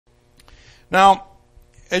Now,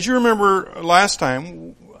 as you remember last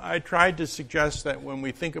time, I tried to suggest that when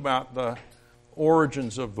we think about the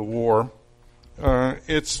origins of the war,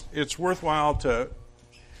 it's worthwhile to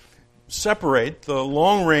separate the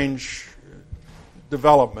long-range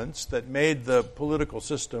developments that made the political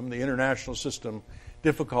system, the international system,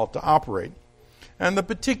 difficult to operate, and the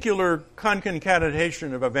particular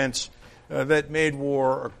concatenation of events that made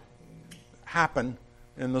war happen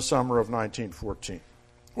in the summer of 1914.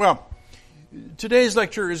 Well, today's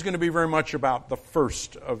lecture is going to be very much about the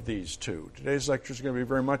first of these two. Today's lecture is going to be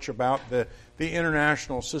very much about the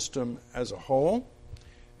international system as a whole.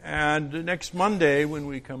 And next Monday, when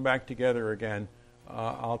we come back together again,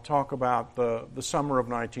 I'll talk about the summer of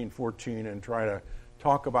 1914 and try to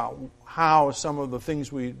talk about how some of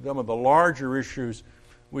the larger issues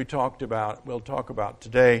we'll talk about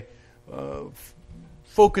today,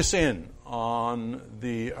 focus in on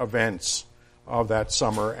the events of that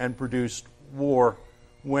summer and produced war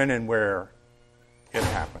when and where it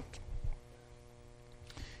happened.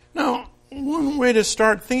 Now, one way to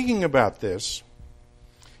start thinking about this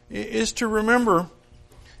is to remember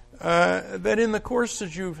that in the course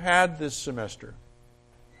that you've had this semester,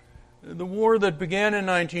 the war that began in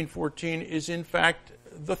 1914 is in fact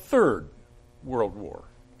the Third World War,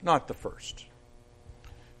 not the first.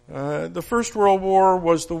 The First World War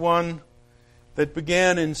was the one that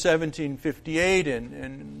began in 1758 and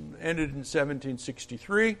ended in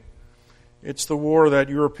 1763. It's the war that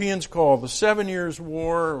Europeans call the 7 Years'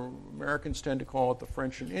 War. Americans tend to call it the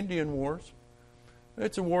French and Indian Wars.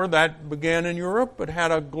 It's a war that began in Europe but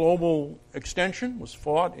had a global extension, was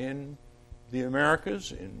fought in the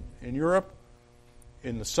Americas, in Europe,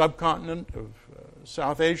 in the subcontinent of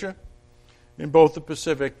South Asia, in both the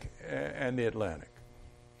Pacific and the Atlantic.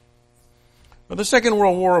 Well, the Second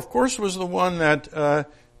World War, of course, was the one that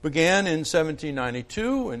began in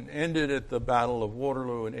 1792 and ended at the Battle of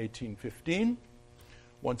Waterloo in 1815.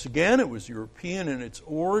 Once again, it was European in its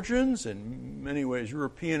origins, in many ways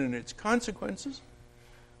European in its consequences,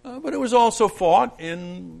 but it was also fought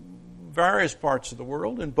in various parts of the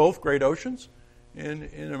world, in both great oceans,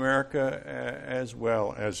 in America as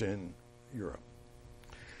well as in Europe.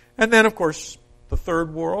 And then, of course, the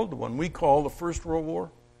Third World, the one we call the First World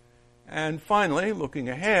War. And finally, looking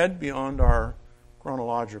ahead beyond our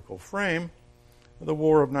chronological frame, the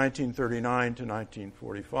War of 1939 to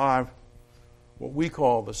 1945, what we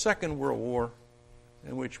call the Second World War,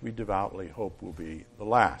 and which we devoutly hope will be the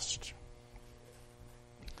last.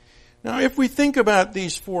 Now, if we think about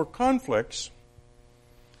these four conflicts,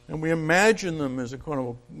 and we imagine them as a kind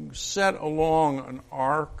of set along an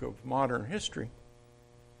arc of modern history,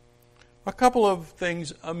 a couple of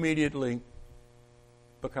things immediately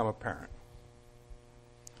become apparent.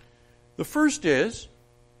 The first is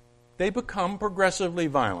they become progressively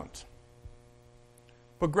violent,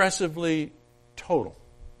 progressively total.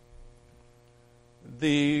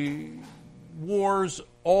 The wars,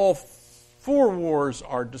 all four wars,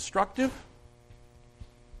 are destructive,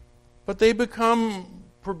 but they become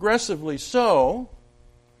progressively so,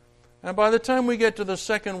 and by the time we get to the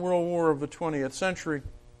Second World War of the 20th century,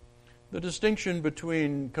 the distinction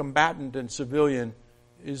between combatant and civilian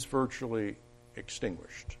is virtually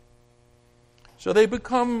extinguished. So they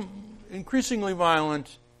become increasingly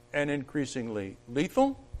violent and increasingly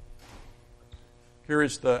lethal. Here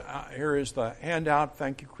is the handout.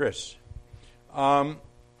 Thank you, Chris.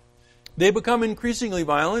 They become increasingly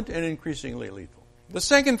violent and increasingly lethal. The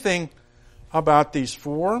second thing about these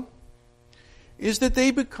four is that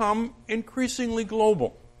they become increasingly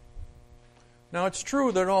global. Now, it's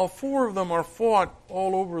true that all four of them are fought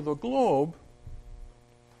all over the globe,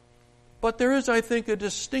 but there is, I think, a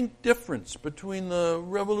distinct difference between the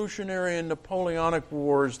Revolutionary and Napoleonic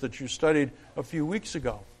Wars that you studied a few weeks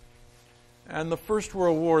ago and the First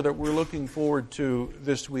World War that we're looking forward to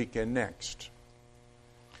this week and next.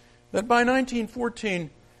 That by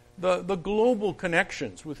 1914, the global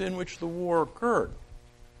connections within which the war occurred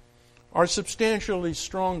are substantially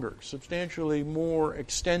stronger, substantially more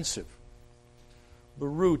extensive. The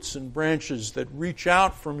roots and branches that reach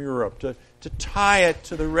out from Europe to tie it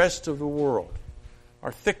to the rest of the world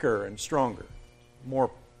are thicker and stronger, more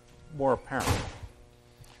apparent.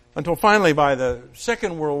 Until finally, by the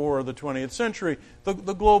Second World War of the 20th century, the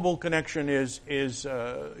global connection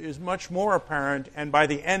is much more apparent, and by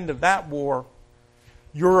the end of that war,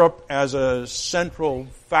 Europe as a central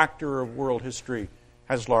factor of world history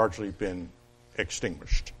has largely been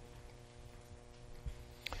extinguished.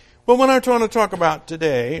 But what I want to talk about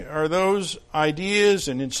today are those ideas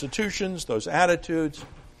and institutions, those attitudes,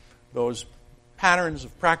 those patterns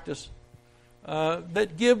of practice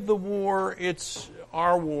that give the war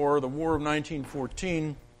our war, the War of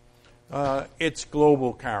 1914, its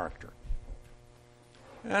global character.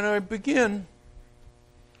 And I begin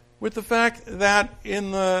with the fact that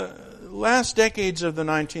in the last decades of the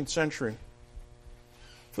 19th century,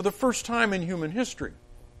 for the first time in human history,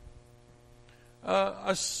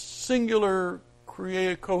 a singular,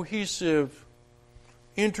 cohesive,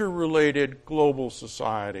 interrelated global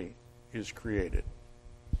society is created.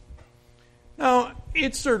 Now,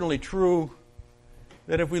 it's certainly true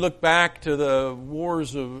that if we look back to the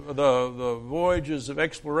wars of the voyages of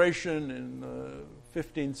exploration in the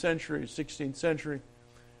 15th century, 16th century,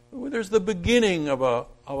 there's the beginning of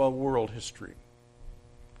a world history.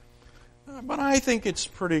 But I think it's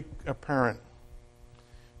pretty apparent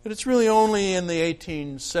that it's really only in the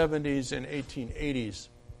 1870s and 1880s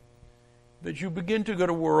that you begin to get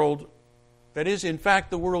a world that is, in fact,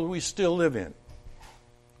 the world we still live in,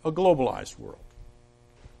 a globalized world.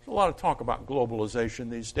 There's a lot of talk about globalization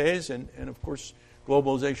these days, and of course,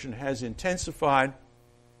 globalization has intensified.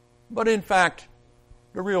 But in fact,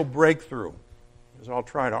 the real breakthrough, as I'll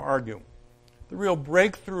try to argue, the real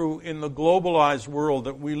breakthrough in the globalized world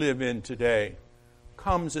that we live in today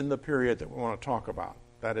comes in the period that we want to talk about.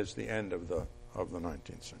 That is the end of the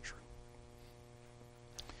 19th century.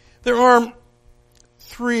 There are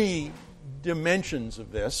three dimensions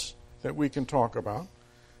of this that we can talk about.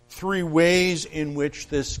 Three ways in which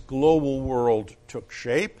this global world took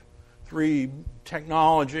shape. Three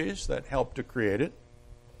technologies that helped to create it.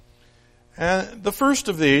 And the first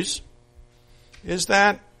of these is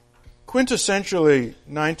that quintessentially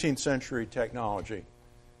 19th century technology,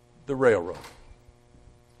 the railroad.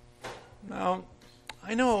 Now,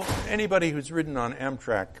 I know anybody who's ridden on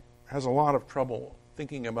Amtrak has a lot of trouble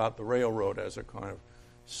thinking about the railroad as a kind of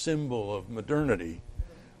symbol of modernity.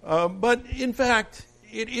 But in fact,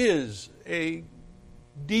 it is a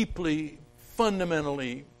deeply,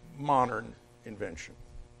 fundamentally modern invention.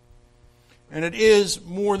 And it is,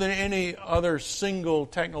 more than any other single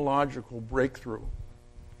technological breakthrough,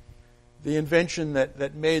 the invention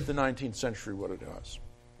that made the 19th century what it does.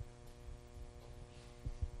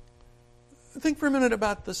 Think for a minute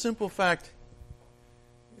about the simple fact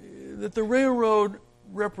that the railroad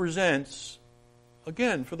represents,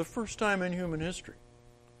 again, for the first time in human history,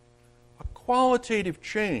 a qualitative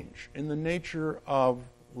change in the nature of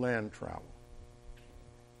land travel.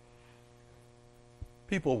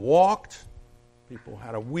 People walked, people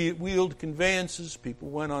had wheeled conveyances, people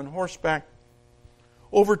went on horseback.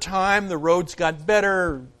 Over time, the roads got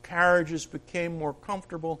better, carriages became more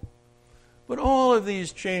comfortable. But all of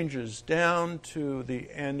these changes down to the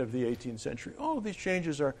end of the 18th century, all of these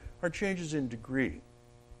changes are changes in degree.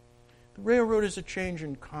 The railroad is a change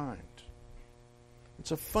in kind.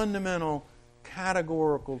 It's a fundamental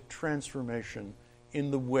categorical transformation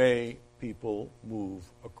in the way people move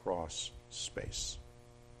across space.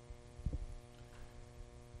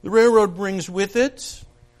 The railroad brings with it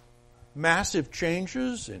massive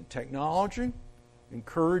changes in technology,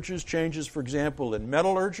 encourages changes, for example, in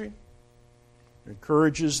metallurgy,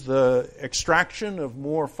 encourages the extraction of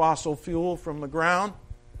more fossil fuel from the ground.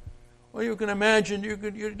 Well, you can imagine,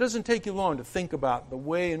 it doesn't take you long to think about the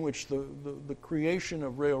way in which the creation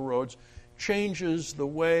of railroads changes the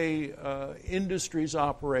way industries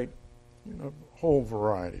operate in a whole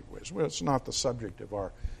variety of ways. Well, it's not the subject of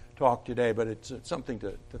our talk today, but it's something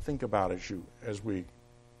to think about as we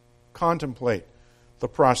contemplate the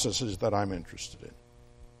processes that I'm interested in.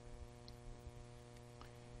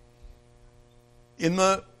 In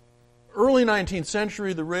the early 19th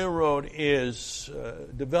century, the railroad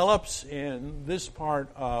develops in this part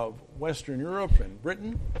of Western Europe and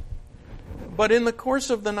Britain. But in the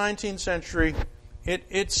course of the 19th century,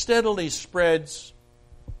 it steadily spreads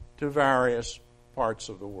to various parts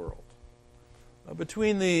of the world.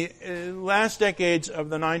 Between the last decades of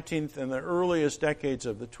the 19th and the earliest decades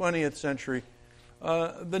of the 20th century,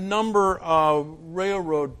 the number of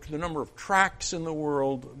tracks in the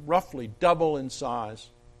world roughly double in size.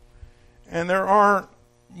 And there are,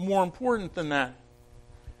 more important than that,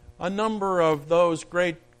 a number of those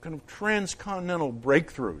great kind of transcontinental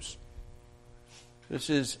breakthroughs. This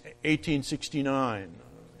is 1869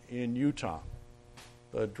 in Utah,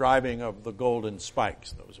 the driving of the Golden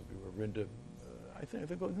Spikes. Those of you who have been to, I think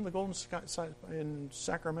in the Golden Spikes in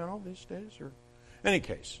Sacramento these days, or any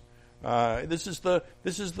case. This is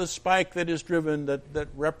the spike that is driven that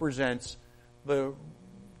represents the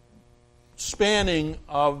spanning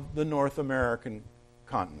of the North American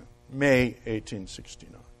continent, May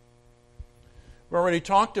 1869. We've already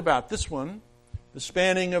talked about this one, the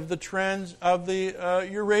spanning of the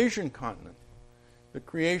Eurasian continent. the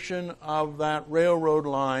creation of that railroad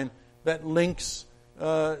line that links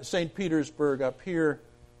St. Petersburg up here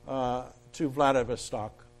to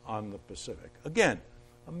Vladivostok on the Pacific. Again,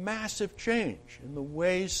 a massive change in the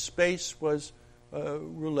ways space was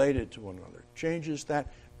related to one another. Changes that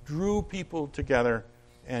drew people together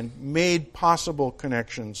and made possible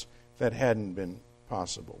connections that hadn't been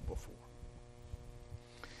possible before.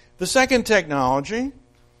 The second technology,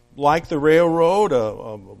 like the railroad,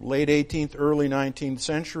 a late 18th, early 19th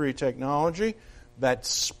century technology that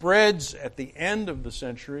spreads at the end of the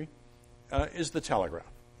century, is the telegraph.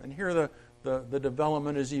 And here the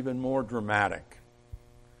development is even more dramatic.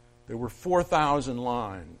 There were 4,000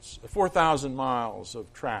 miles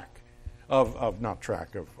of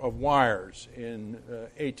wires in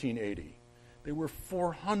 1880. There were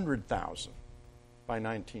 400,000 by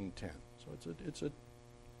 1910. So it's a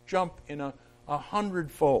jump in a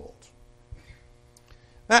 100-fold.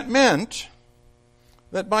 That meant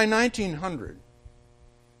that by 1900,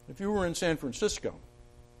 if you were in San Francisco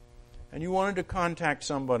and you wanted to contact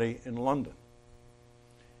somebody in London,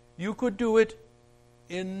 you could do it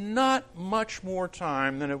in not much more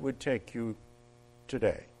time than it would take you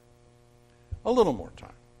today. A little more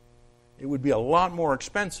time. It would be a lot more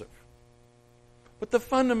expensive. But the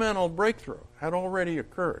fundamental breakthrough had already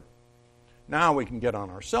occurred. Now we can get on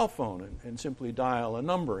our cell phone and simply dial a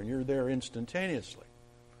number and you're there instantaneously.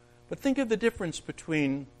 But think of the difference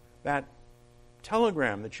between that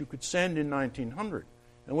telegram that you could send in 1900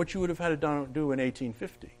 and what you would have had to do in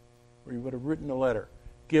 1850, where you would have written a letter,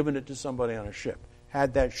 given it to somebody on a ship,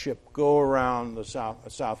 had that ship go around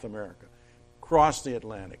South America, cross the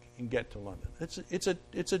Atlantic, and get to London. It's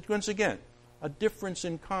once again, a difference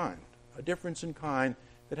in kind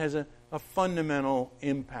that has a fundamental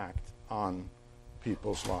impact on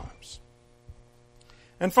people's lives.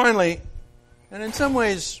 And finally, and in some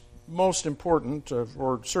ways most important,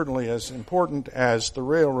 or certainly as important as the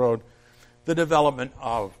railroad, the development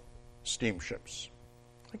of steamships.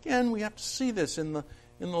 Again, we have to see this in the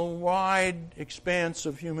wide expanse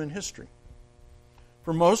of human history.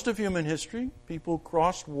 For most of human history, people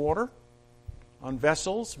crossed water on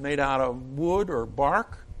vessels made out of wood or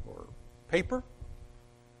bark or paper,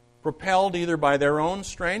 propelled either by their own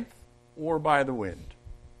strength or by the wind.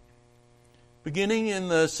 Beginning in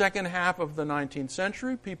the second half of the 19th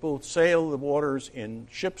century, people sailed the waters in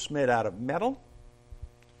ships made out of metal,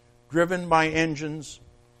 driven by engines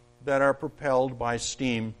that are propelled by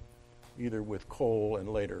steam, either with coal and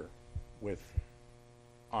later with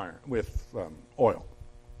oil.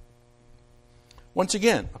 Once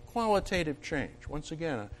again, a qualitative change. Once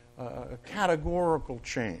again, a categorical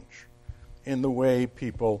change in the way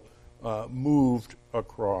people moved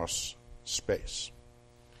across space.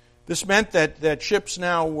 This meant that ships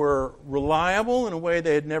now were reliable in a way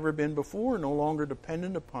they had never been before, no longer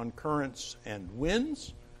dependent upon currents and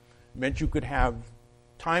winds. It meant you could have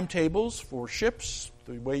timetables for ships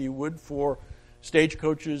the way you would for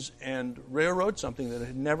stagecoaches and railroads, something that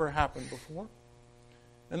had never happened before.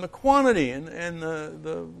 And the quantity and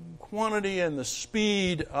the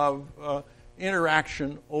speed of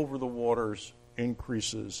interaction over the waters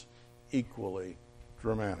increases equally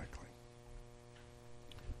dramatically.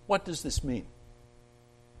 What does this mean?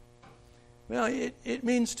 Well, it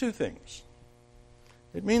means two things.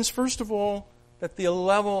 It means, first of all, that the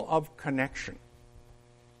level of connection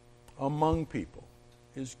among people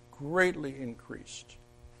is greatly increased.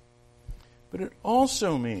 But it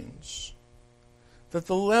also means that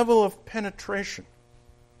the level of penetration,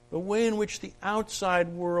 the way in which the outside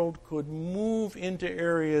world could move into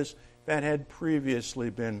areas that had previously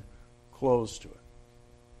been closed to it.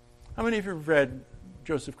 How many of you have read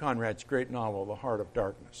Joseph Conrad's great novel, The Heart of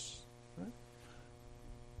Darkness? Right?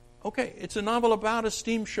 Okay, it's a novel about a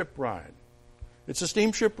steamship ride. It's a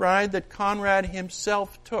steamship ride that Conrad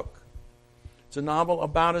himself took. It's a novel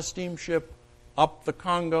about a steamship up the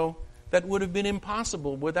Congo that would have been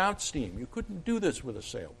impossible without steam. You couldn't do this with a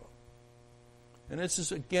sailboat. And this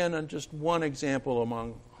is, again, just one example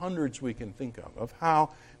among hundreds we can think of how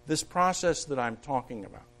this process that I'm talking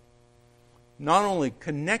about not only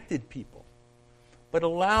connected people, but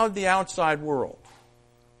allowed the outside world,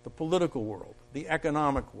 the political world, the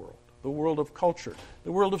economic world, the world of culture,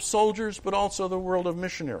 the world of soldiers, but also the world of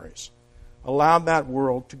missionaries, allowed that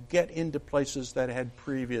world to get into places that had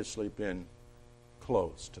previously been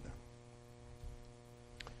closed to them.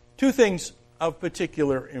 Two things of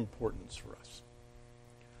particular importance for us.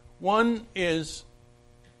 One is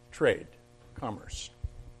trade, commerce.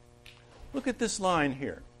 Look at this line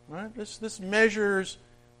here. Right? This measures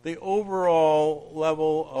the overall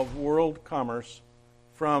level of world commerce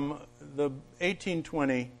from the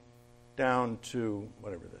 1820 down to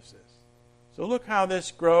whatever this is. So look how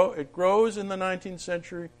this grows. It grows in the 19th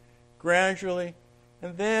century gradually,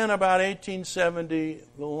 and then about 1870,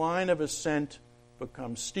 the line of ascent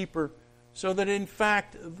becomes steeper, so that in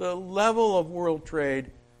fact the level of world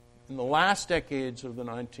trade in the last decades of the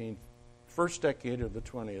 19th, first decade of the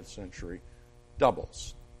 20th century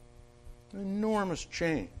doubles. An enormous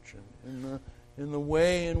change in the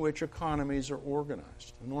way in which economies are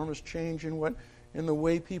organized. Enormous change in the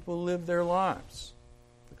way people live their lives.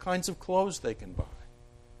 The kinds of clothes they can buy.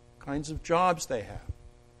 The kinds of jobs they have.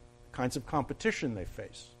 The kinds of competition they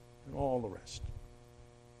face. And all the rest.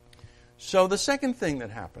 So the second thing that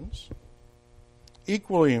happens,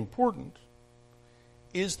 equally important,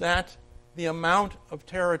 is that the amount of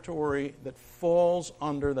territory that falls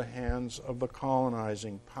under the hands of the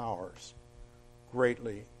colonizing powers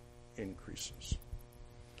greatly increases.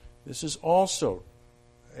 This is also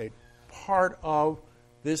a part of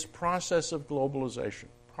this process of globalization,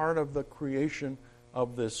 part of the creation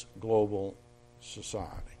of this global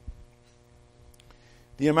society.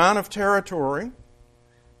 The amount of territory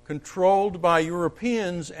controlled by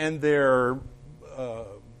Europeans and their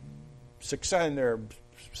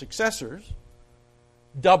successors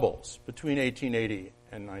doubles between 1880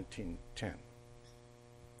 and 1910.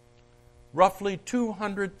 Roughly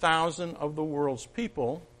 200,000 of the world's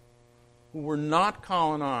people who were not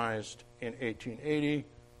colonized in 1880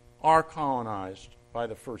 are colonized by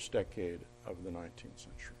the first decade of the 19th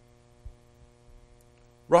century.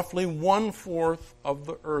 Roughly 1/4 of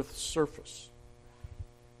the Earth's surface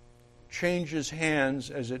changes hands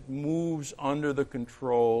as it moves under the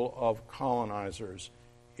control of colonizers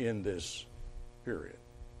in this period.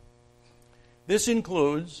 This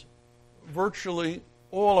includes virtually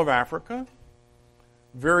all of Africa,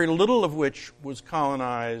 very little of which was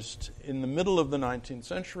colonized in the middle of the 19th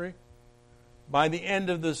century. By the end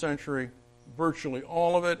of the century, virtually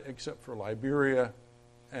all of it, except for Liberia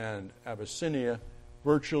and Abyssinia,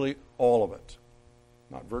 virtually all of it,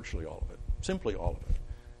 not virtually all of it, simply all of it,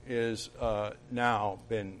 is now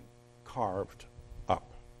been carved up.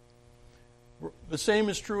 The same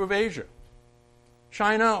is true of Asia.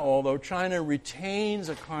 China, although China retains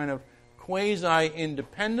a kind of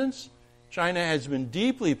quasi-independence, China has been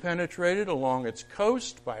deeply penetrated along its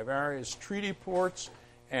coast by various treaty ports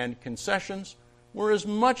and concessions, whereas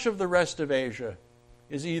much of the rest of Asia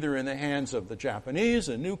is either in the hands of the Japanese,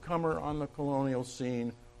 a newcomer on the colonial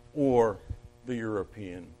scene, or the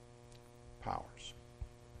European powers.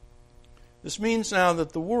 This means now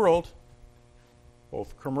that the world,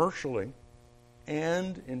 both commercially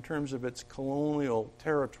and in terms of its colonial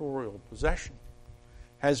territorial possession,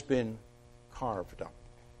 has been carved up.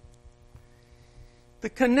 The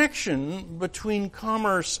connection between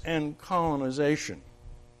commerce and colonization,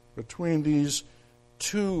 between these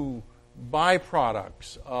two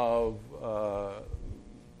byproducts of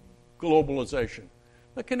globalization,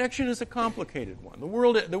 the connection is a complicated one.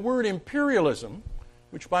 The word imperialism,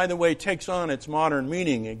 which, by the way, takes on its modern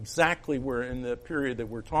meaning exactly where in the period that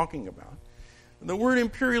we're talking about, the word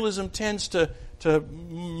imperialism tends to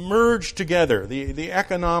merge together the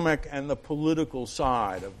economic and the political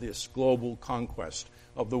side of this global conquest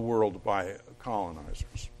of the world by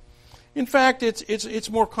colonizers. In fact, it's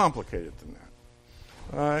more complicated than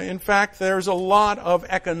that. In fact, there's a lot of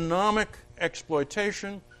economic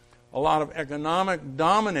exploitation, a lot of economic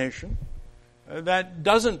domination that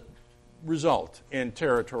doesn't result in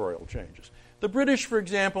territorial changes. The British, for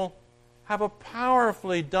example, have a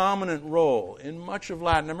powerfully dominant role in much of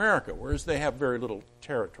Latin America, whereas they have very little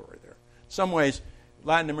territory there. In some ways,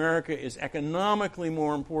 Latin America is economically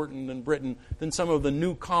more important than Britain than some of the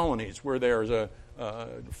new colonies where there's a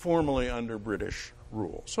formally under British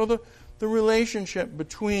rule. So the relationship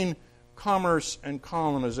between commerce and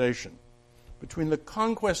colonization, between the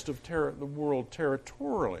conquest of the world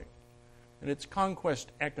territorially and its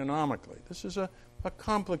conquest economically, this is a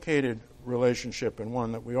complicated relationship and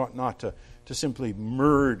one that we ought not to simply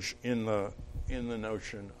merge in the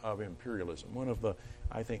notion of imperialism. One of the,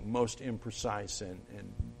 I think, most imprecise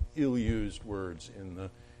and ill-used words in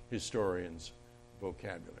the historian's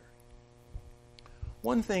vocabulary.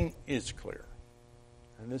 One thing is clear,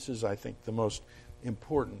 and this is, I think, the most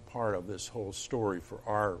important part of this whole story for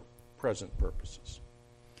our present purposes.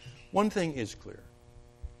 One thing is clear,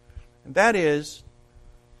 and that is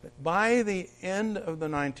that by the end of the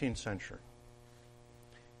 19th century,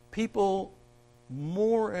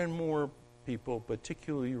 more and more people,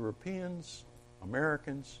 particularly Europeans,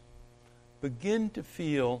 Americans, begin to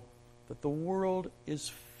feel that the world is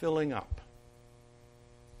filling up,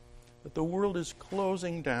 that the world is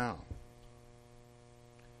closing down,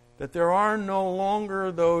 that there are no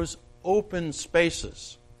longer those open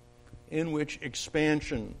spaces in which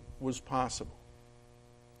expansion was possible.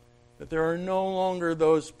 That there are no longer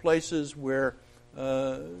those places where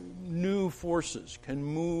new forces can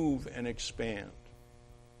move and expand.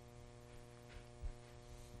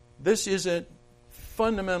 This is a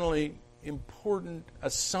fundamentally important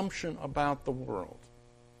assumption about the world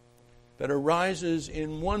that arises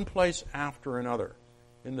in one place after another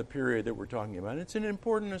in the period that we're talking about. It's an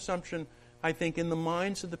important assumption, I think, in the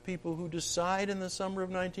minds of the people who decide in the summer of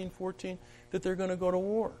 1914 that they're going to go to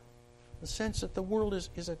war. The sense that the world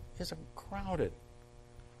is a crowded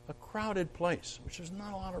place, which there's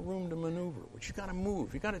not a lot of room to maneuver, which you've got to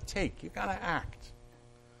move, you've got to take, you've got to act.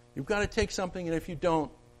 You've got to take something, and if you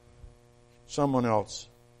don't, someone else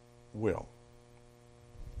will.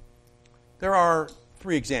 There are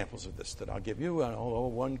 3 examples of this that I'll give you, although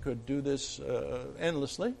one could do this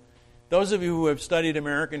endlessly. Those of you who have studied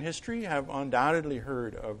American history have undoubtedly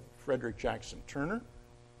heard of Frederick Jackson Turner.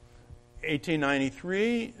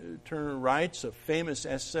 1893, Turner writes a famous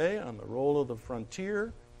essay on the role of the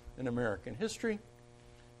frontier in American history.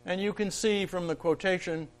 And you can see from the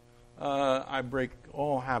quotation, I break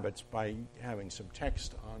all habits by having some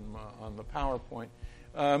text on the PowerPoint.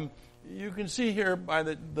 You can see here by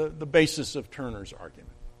the basis of Turner's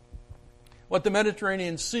argument. What the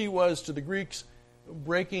Mediterranean Sea was to the Greeks,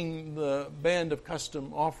 breaking the band of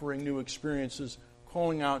custom, offering new experiences,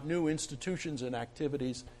 calling out new institutions and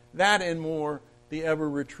activities, that and more the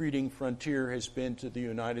ever-retreating frontier has been to the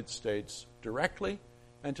United States directly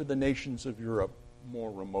and to the nations of Europe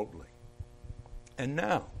more remotely. And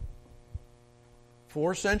now,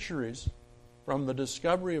 4 centuries from the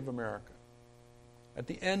discovery of America, at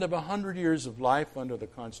the end of 100 years of life under the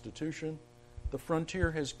Constitution, the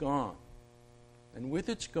frontier has gone. And with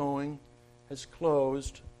its going has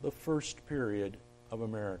closed the first period of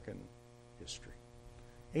American history.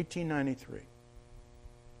 1893.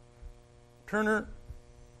 Turner,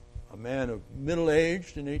 a man of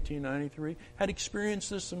middle-aged in 1893, had experienced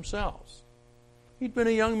this themselves. He'd been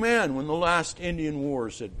a young man when the last Indian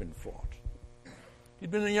wars had been fought.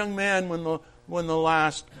 He'd been a young man when the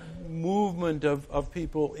last movement of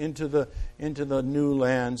people into the new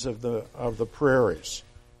lands of the prairies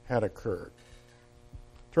had occurred.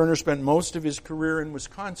 Turner spent most of his career in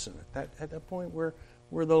Wisconsin at that point where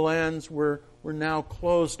the lands were now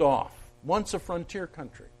closed off. Once a frontier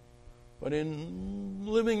country, but in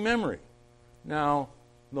living memory, now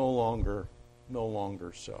no longer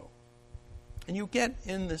so. And you get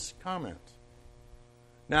in this comment,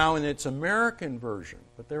 now in its American version,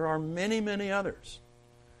 but there are many, many others,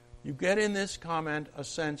 you get in this comment a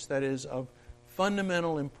sense that is of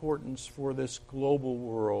fundamental importance for this global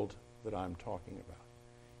world that I'm talking about.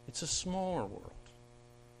 It's a smaller world.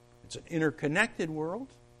 It's an interconnected world,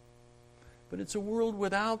 but it's a world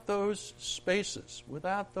without those spaces,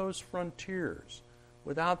 without those frontiers,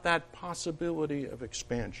 without that possibility of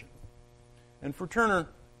expansion. And for Turner,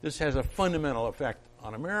 this has a fundamental effect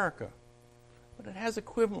on America, but it has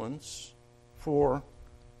equivalence for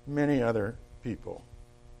many other people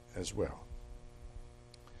as well.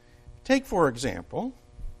 Take, for example,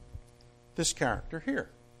 this character here,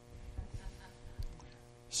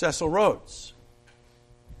 Cecil Rhodes.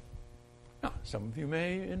 Now, some of you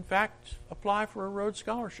may, in fact, apply for a Rhodes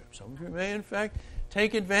Scholarship. Some of you may, in fact,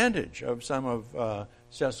 take advantage of some of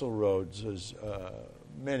Cecil Rhodes's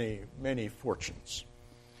many, many fortunes.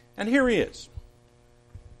 And here he is,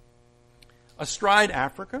 astride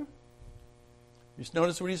Africa. You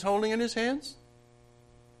notice what he's holding in his hands?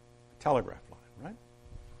 A telegraph line,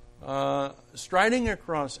 right? Striding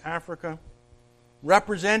across Africa,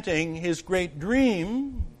 representing his great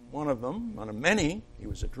dream, one of them, one of many, he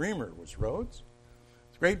was a dreamer, was Rhodes.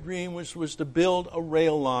 His great dream was to build a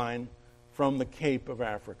rail line from the Cape of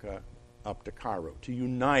Africa up to Cairo, to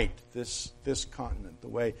unite this continent the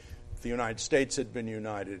way the United States had been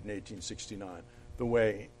united in 1869, the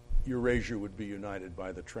way Eurasia would be united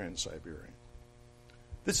by the Trans-Siberian.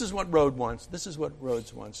 This is what Rhodes wants. This is what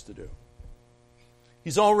Rhodes wants to do.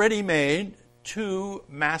 He's already made 2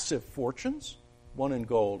 massive fortunes, one in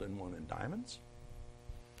gold and one in diamonds.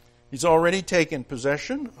 He's already taken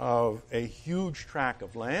possession of a huge tract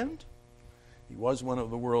of land. He was one of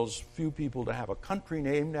the world's few people to have a country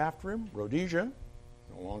named after him, Rhodesia.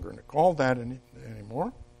 No longer called that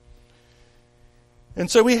anymore. And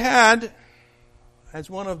so we had, as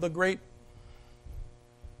one of the great,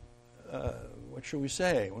 one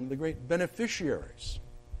of the great beneficiaries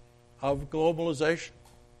of globalization,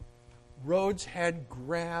 Rhodes had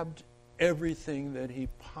grabbed everything that he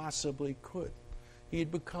possibly could. He had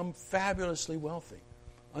become fabulously wealthy,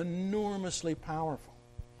 enormously powerful.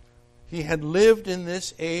 He had lived in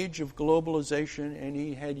this age of globalization, and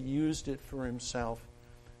he had used it for himself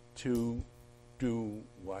to do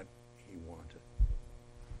what he wanted.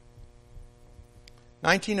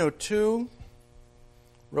 1902,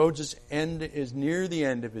 Rhodes' end is near the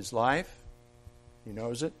end of his life. He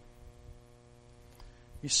knows it.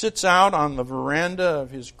 He sits out on the veranda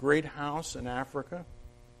of his great house in Africa.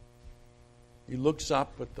 He looks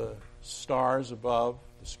up at the stars above,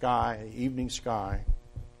 the sky, the evening sky.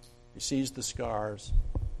 He sees the scars.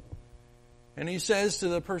 And he says to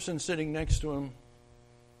the person sitting next to him,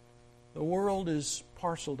 the world is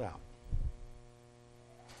parceled out.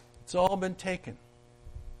 It's all been taken.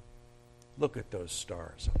 Look at those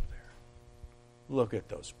stars up there. Look at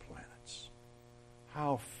those planets.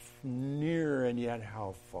 How near and yet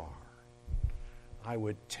how far. I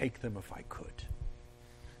would take them if I could.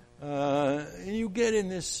 And you get in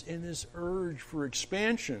this urge for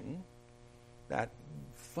expansion, that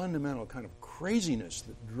fundamental kind of craziness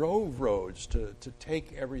that drove Rhodes to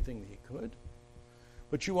take everything that he could.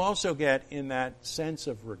 But you also get in that sense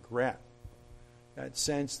of regret, that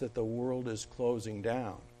sense that the world is closing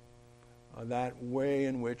down, that way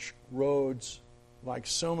in which Rhodes, like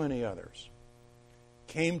so many others,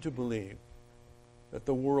 came to believe that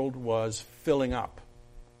the world was filling up,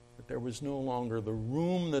 that there was no longer the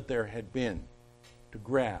room that there had been to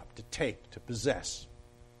grab, to take, to possess,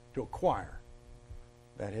 to acquire,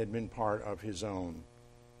 that had been part of his own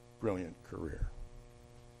brilliant career.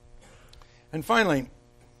 And finally,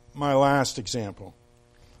 my last example,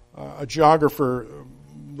 a geographer,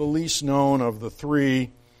 the least known of the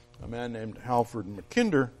three, a man named Halford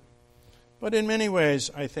Mackinder, but in many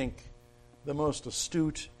ways, I think, the most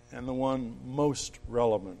astute and the one most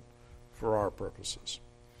relevant for our purposes.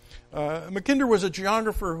 Mackinder was a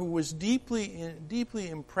geographer who was deeply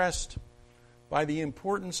impressed by the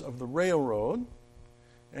importance of the railroad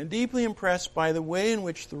and deeply impressed by the way in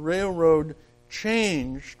which the railroad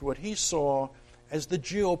changed what he saw as the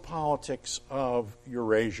geopolitics of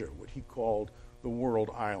Eurasia, what he called the world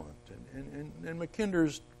island. And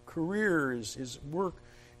Mackinder's career, his work,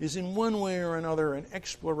 is in one way or another an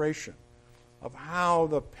exploration of how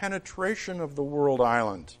the penetration of the world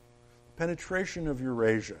island, penetration of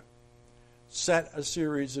Eurasia, set a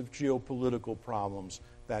series of geopolitical problems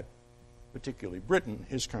that particularly Britain,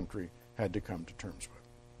 his country, had to come to terms with.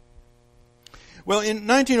 Well, in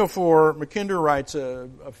 1904, Mackinder writes a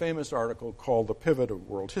famous article called The Pivot of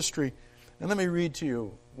World History. And let me read to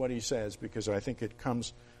you what he says, because I think it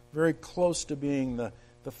comes very close to being the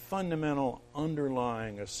fundamental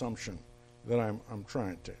underlying assumption that I'm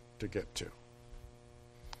trying to get to.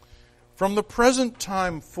 From the present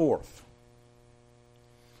time forth,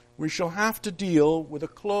 we shall have to deal with a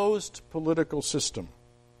closed political system.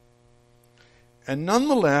 And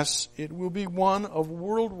nonetheless, it will be one of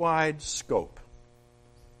worldwide scope.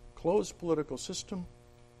 Closed political system,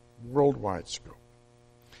 worldwide scope.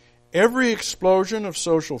 Every explosion of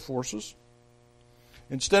social forces,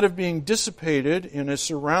 instead of being dissipated in a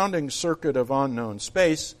surrounding circuit of unknown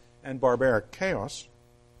space and barbaric chaos,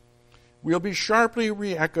 will be sharply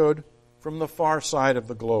re-echoed from the far side of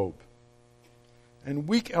the globe. And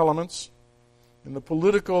weak elements in the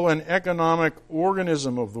political and economic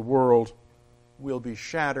organism of the world will be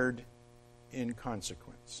shattered in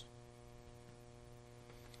consequence.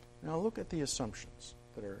 Now look at the assumptions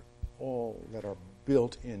that are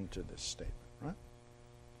built into this statement, right?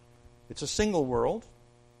 It's a single world,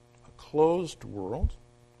 a closed world,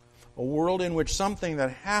 a world in which something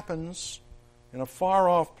that happens in a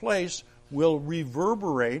far-off place will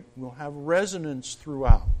reverberate, will have resonance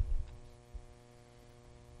throughout.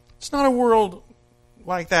 It's not a world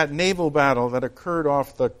like that naval battle that occurred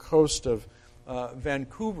off the coast of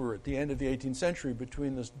Vancouver at the end of the 18th century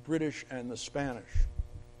between the British and the Spanish.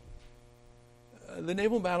 The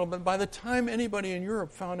naval battle, but by the time anybody in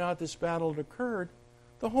Europe found out this battle had occurred,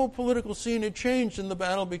 the whole political scene had changed and the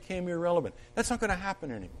battle became irrelevant. That's not going to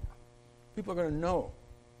happen anymore. People are going to know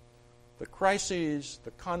the crises,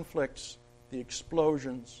 the conflicts, the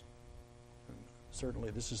explosions. And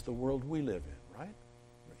certainly this is the world we live in, right?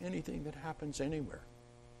 Anything that happens anywhere,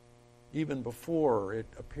 even before it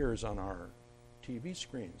appears on our TV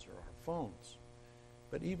screens or our phones.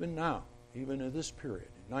 But even now, even in this period,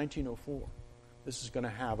 in 1904, this is going to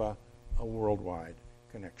have a worldwide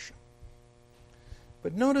connection.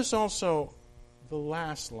 But notice also the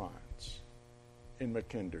last lines in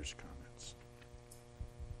Mackinder's comments.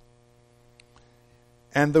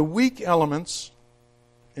 And the weak elements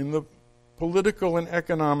in the political and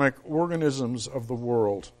economic organisms of the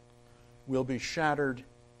world will be shattered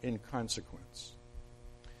in consequence.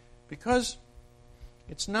 Because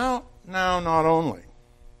it's now not only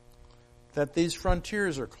that these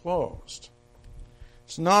frontiers are closed,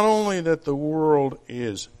 it's not only that the world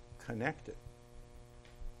is connected.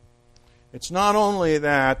 It's not only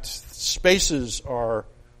that spaces are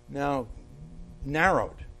now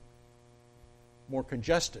narrowed, more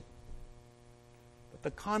congested, but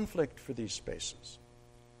the conflict for these spaces,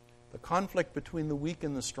 the conflict between the weak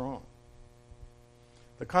and the strong,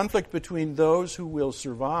 the conflict between those who will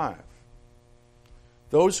survive,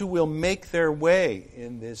 those who will make their way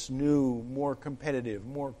in this new, more competitive,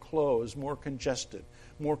 more closed, more congested,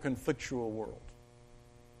 more conflictual world.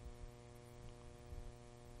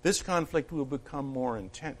 This conflict will become more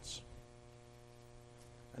intense.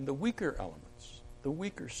 And the weaker elements, the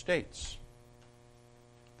weaker states,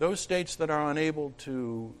 those states that are unable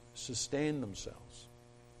to sustain themselves,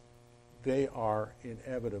 they are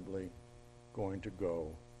inevitably going to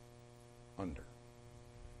go under.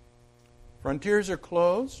 Frontiers are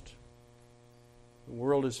closed, the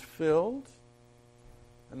world is filled,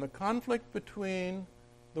 and the conflict between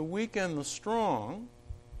the weak and the strong,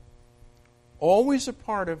 always a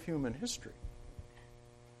part of human history,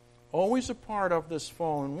 always a part of this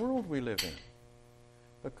fallen world we live in.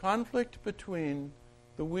 The conflict between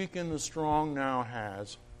the weak and the strong now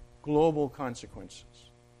has global consequences.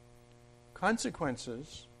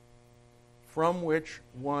 Consequences from which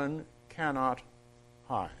one cannot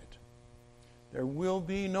hide. There will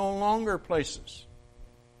be no longer places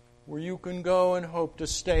where you can go and hope to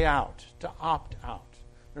stay out, to opt out.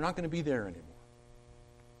 They're not going to be there anymore,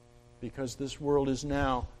 because this world is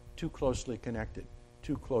now too closely connected,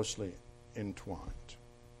 too closely entwined.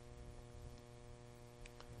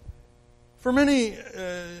 For many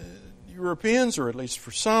Europeans, or at least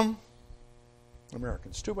for some,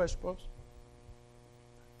 Americans too, I suppose,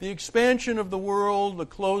 the expansion of the world, the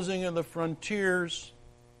closing of the frontiers,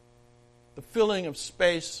 the filling of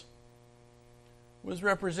space was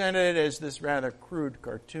represented, as this rather crude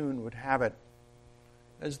cartoon would have it,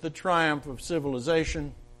 as the triumph of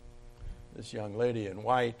civilization, this young lady in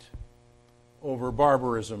white, over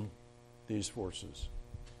barbarism, these forces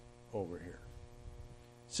over here.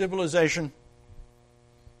 Civilization,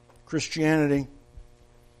 Christianity,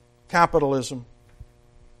 capitalism,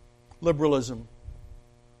 liberalism,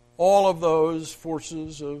 all of those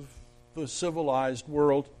forces of the civilized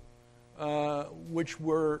world which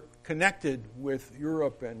were connected with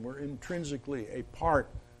Europe and were intrinsically a part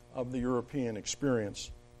of the European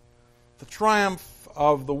experience. The triumph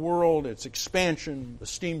of the world, its expansion, the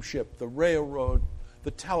steamship, the railroad,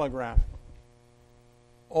 the telegraph,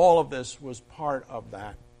 all of this was part of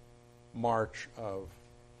that march of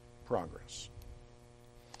progress.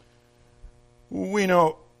 We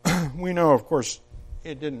know, of course,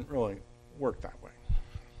 it didn't really work that way.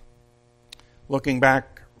 Looking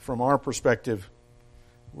back from our perspective,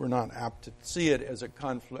 we're not apt to see it as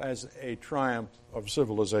a triumph of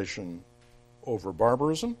civilization over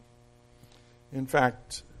barbarism. In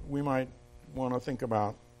fact, we might want to think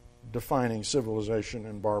about defining civilization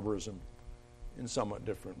and barbarism in somewhat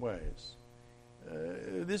different ways.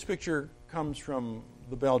 This picture comes from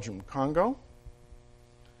the Belgian Congo.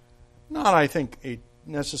 Not, I think, a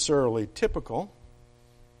necessarily typical,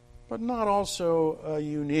 but not also a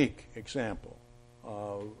unique example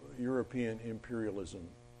of European imperialism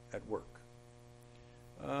at work.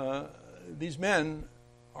 These men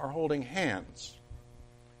are holding hands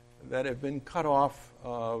that have been cut off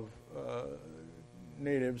of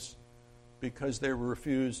natives because they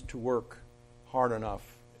refused to work hard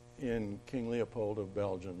enough in King Leopold of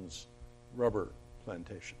Belgium's rubber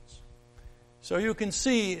plantations. So you can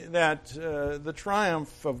see that the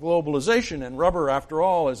triumph of globalization, and rubber, after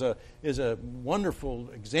all, is a wonderful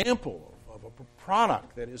example of a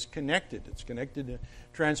product that is connected. It's connected to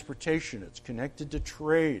transportation. It's connected to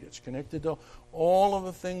trade. It's connected to all of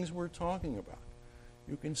the things we're talking about.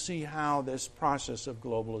 You can see how this process of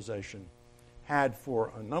globalization had,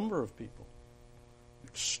 for a number of people,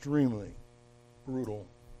 extremely brutal,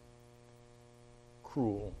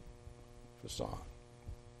 cruel facade.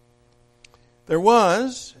 There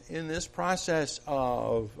was, in this process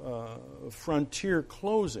of frontier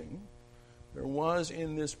closing, there was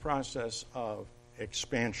in this process of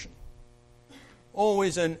expansion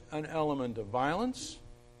always an element of violence,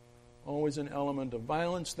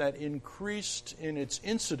 that increased in its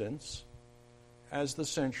incidence as the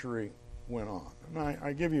century went on. And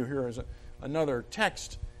I give you here as another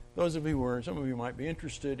text. Some of you might be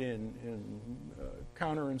interested in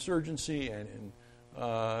counterinsurgency and in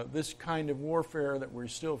this kind of warfare that we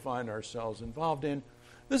still find ourselves involved in.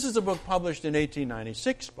 This is a book published in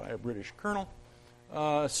 1896 by a British colonel,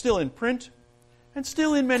 still in print, and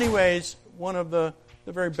still in many ways one of the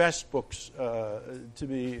very best books to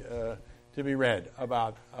be to be read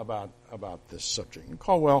about this subject. And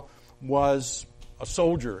Caldwell was a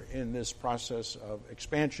soldier in this process of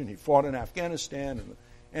expansion. He fought in Afghanistan at the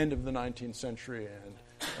end of the 19th century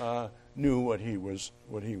and knew what he was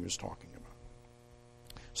talking about.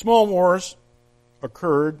 Small wars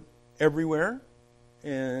occurred everywhere,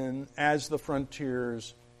 and as the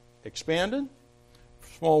frontiers expanded,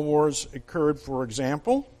 small wars occurred, for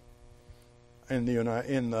example, in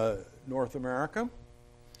North America,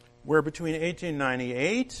 where between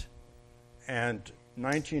 1898 and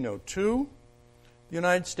 1902, the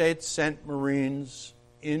United States sent Marines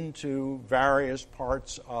into various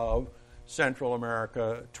parts of Central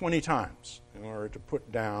America 20 times in order to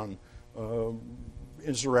put down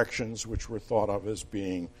insurrections which were thought of as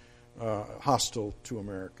being hostile to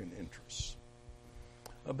American interests.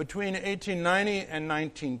 Between 1890 and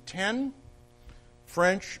 1910,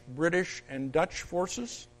 French, British, and Dutch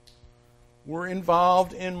forces were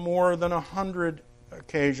involved in more than 100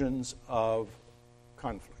 occasions of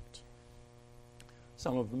conflict.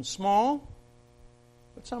 Some of them small,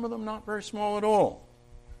 but some of them not very small at all.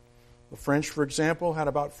 The French, for example, had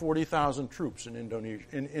about 40,000 troops in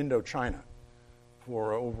Indochina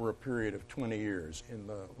for over a period of 20 years in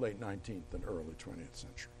the late 19th and early 20th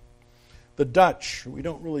century. The Dutch, we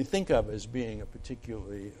don't really think of as being a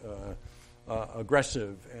particularly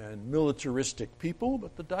aggressive and militaristic people,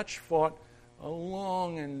 but the Dutch fought a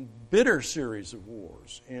long and bitter series of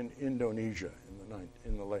wars in Indonesia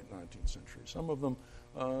in the late 19th century. Some of them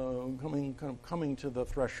coming to the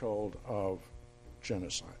threshold of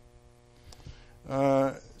genocide.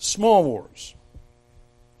 Small wars.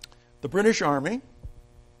 The British Army,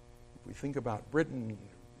 if we think about Britain,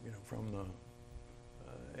 from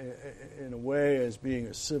in a way as being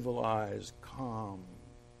a civilized, calm,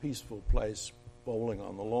 peaceful place, bowling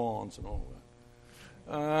on the lawns and all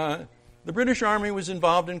that. The British Army was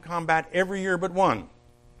involved in combat every year but one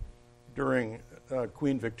during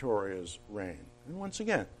Queen Victoria's reign. And once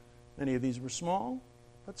again, many of these were small,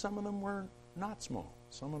 but some of them were not small.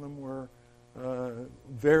 Some of them were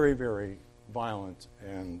very, very violent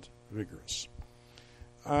and vigorous.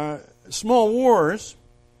 Small wars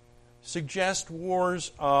suggest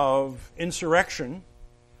wars of insurrection,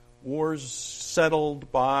 wars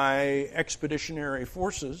settled by expeditionary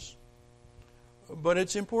forces. But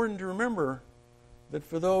it's important to remember that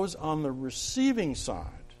for those on the receiving side,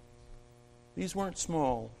 these weren't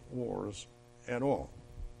small wars at all.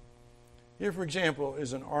 Here, for example,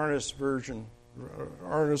 is an artist's version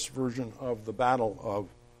of the Battle of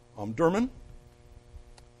Omdurman,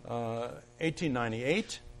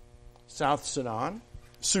 1898, South Sudan,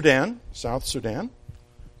 still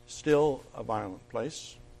a violent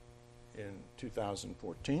place in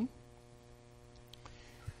 2014.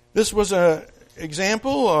 This was an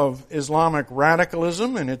example of Islamic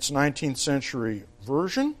radicalism in its 19th century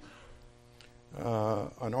version.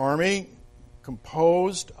 An army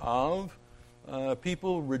composed of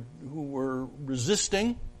people who were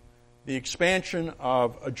resisting the expansion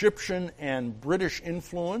of Egyptian and British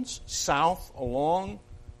influence south along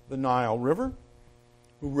the Nile River,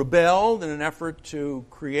 who rebelled in an effort to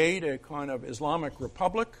create a kind of Islamic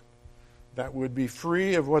republic that would be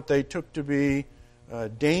free of what they took to be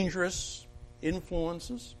dangerous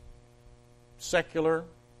influences, secular,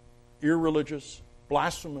 irreligious,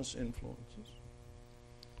 blasphemous influences.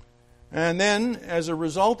 And then, as a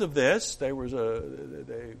result of this, they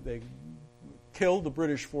killed the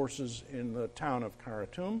British forces in the town of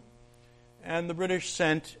Khartoum, and the British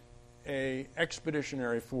sent an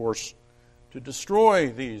expeditionary force to destroy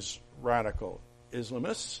these radical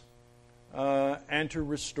Islamists and to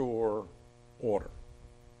restore order.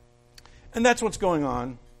 And that's what's going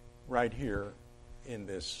on right here in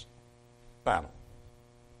this battle.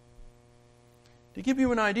 To give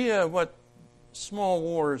you an idea of what small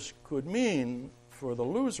wars could mean for the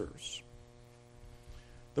losers,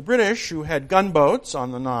 the British, who had gunboats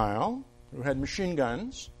on the Nile, who had machine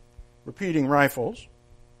guns, repeating rifles,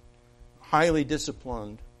 highly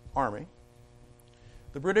disciplined army,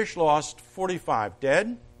 the British lost 45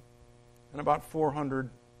 dead and about 400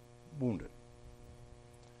 wounded.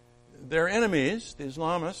 Their enemies, the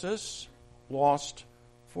Islamists, lost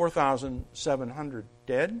 4,700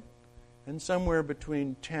 dead and somewhere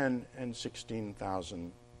between 10 and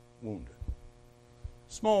 16,000 wounded.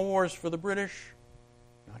 Small wars for the British,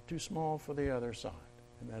 not too small for the other side.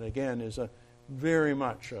 And that, again, is very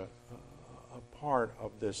much a part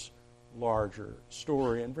of this larger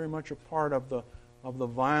story and very much a part of the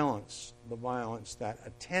violence that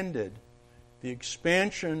attended the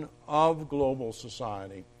expansion of global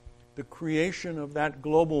society, the creation of that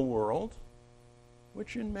global world,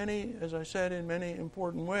 which in many, as I said, in many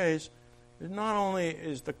important ways, not only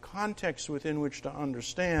is the context within which to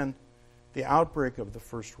understand the outbreak of the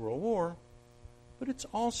First World War, but it's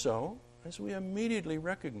also, as we immediately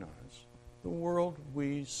recognize, the world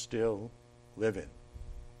we still live in.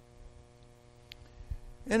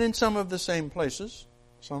 And in some of the same places,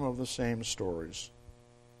 some of the same stories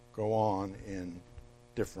go on in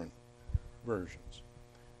different versions.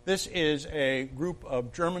 This is a group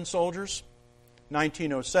of German soldiers,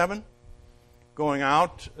 1907, going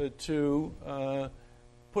out to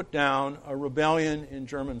put down a rebellion in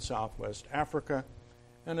German Southwest Africa,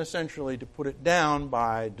 and essentially to put it down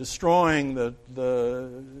by destroying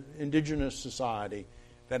the indigenous society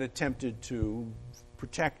that attempted to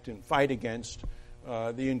protect and fight against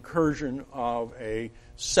the incursion of a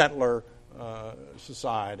settler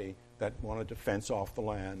society that wanted to fence off the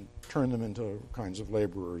land, turn them into kinds of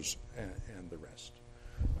laborers, and the rest.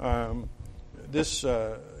 This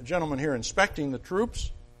gentleman here inspecting the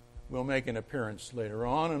troops will make an appearance later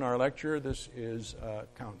on in our lecture. This is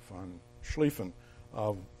Count von Schlieffen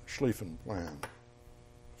of Schlieffenplan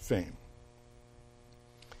fame.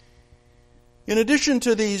 In addition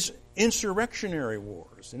to these insurrectionary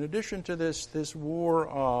wars, in addition to this war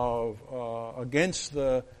of against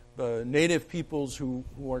the native peoples who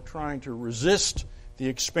are trying to resist the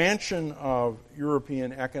expansion of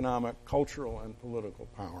European economic, cultural, and political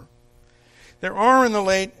power, there are in the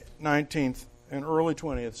late 19th and early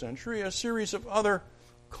 20th century a series of other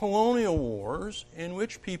colonial wars in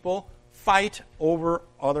which people fight over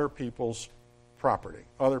other people's property,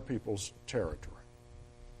 other people's territory.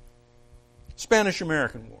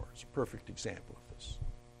 Spanish-American War is a perfect example of this.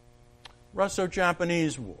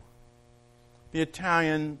 Russo-Japanese War. The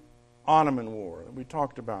Italian-Ottoman War that we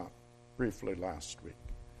talked about briefly last week.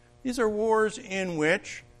 These are wars in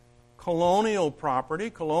which colonial property,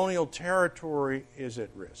 colonial territory is at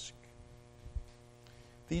risk.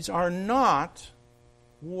 These are not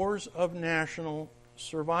wars of national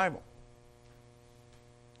survival.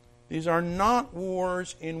 These are not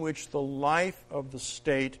wars in which the life of the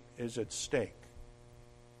state is at stake.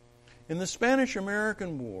 In the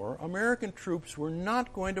Spanish-American War, American troops were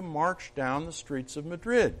not going to march down the streets of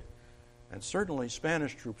Madrid. And certainly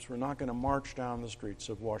Spanish troops were not going to march down the streets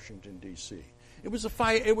of Washington, D.C. It was a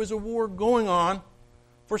fight, it was a war going on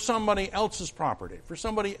for somebody else's property, for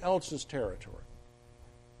somebody else's territory.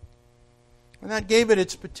 And that gave it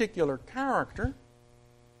its particular character.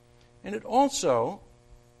 And it also,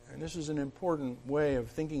 and this is an important way of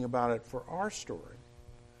thinking about it for our story,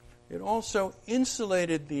 it also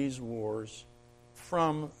insulated these wars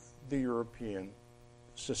from the European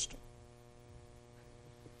system.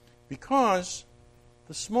 Because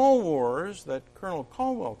the small wars that Colonel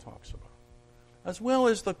Caldwell talks about, as well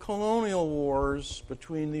as the colonial wars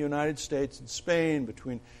between the United States and Spain,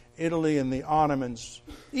 between Italy and the Ottomans,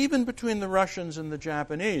 even between the Russians and the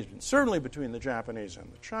Japanese, and certainly between the Japanese and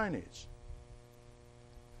the Chinese,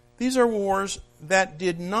 these are wars that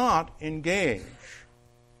did not engage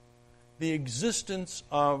the existence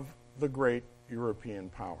of the great European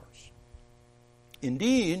powers.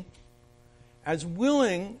 Indeed, as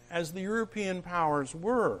willing as the European powers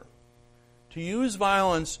were to use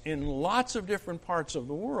violence in lots of different parts of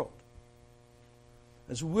the world,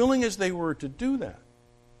 as willing as they were to do that,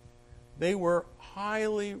 they were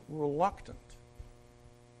highly reluctant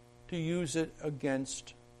to use it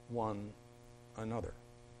against one another.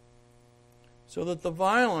 So that the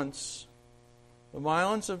violence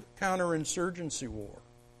of counterinsurgency war,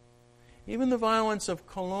 even the violence of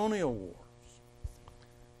colonial wars,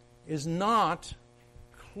 is not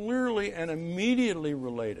clearly and immediately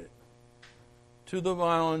related to the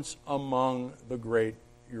violence among the great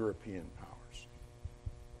European powers.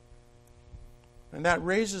 And that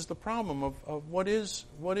raises the problem of what is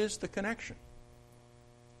the connection?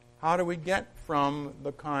 How do we get from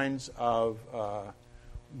the kinds of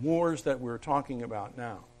wars that we're talking about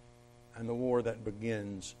now and the war that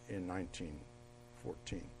begins in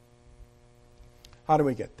 1914? How do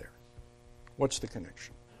we get there? What's the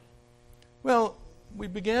connection? Well, we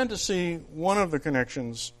began to see one of the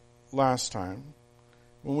connections last time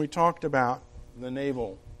when we talked about the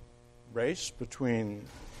naval race between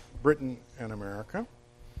Britain and America.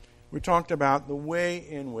 We talked about the way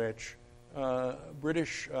in which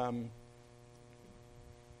British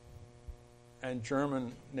and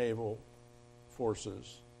German naval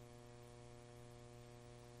forces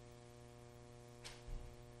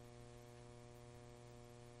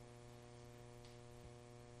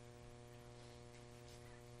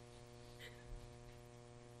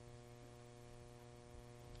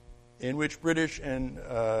in which British and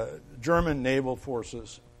German naval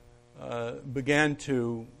forces began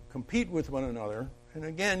to compete with one another And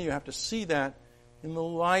again, you have to see that in the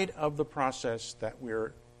light of the process that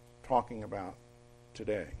we're talking about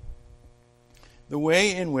today. The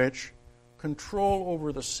way in which control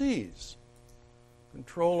over the seas,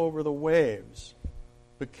 control over the waves,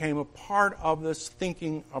 became a part of this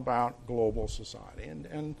thinking about global society.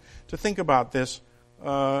 And to think about this,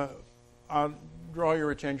 I'll draw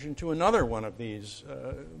your attention to another one of these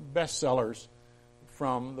bestsellers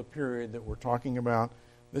from the period that we're talking about.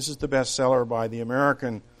 This is the bestseller by the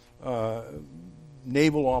American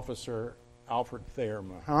naval officer Alfred Thayer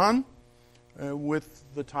Mahan, with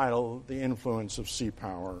the title "The Influence of Sea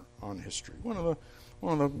Power on History." One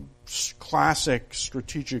of the classic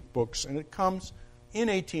strategic books, and it comes in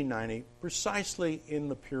 1890, precisely in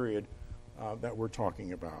the period that we're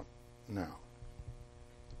talking about now.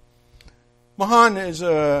 Mahan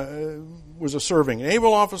was a serving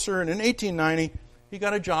naval officer, and in 1890 he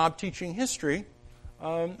got a job teaching history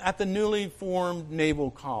at the newly formed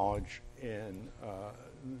Naval College in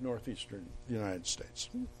northeastern United States.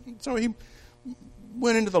 So he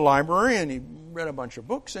went into the library and he read a bunch of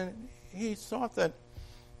books, and he thought that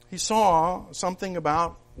he saw something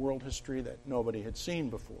about world history that nobody had seen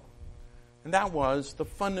before. And that was the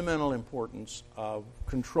fundamental importance of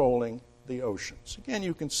controlling the oceans. Again,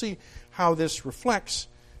 you can see how this reflects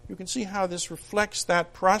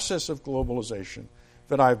that process of globalization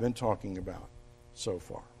that I've been talking about so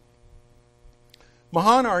far.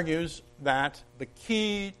 Mahan argues that the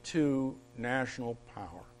key to national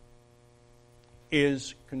power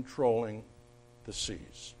is controlling the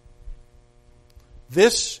seas.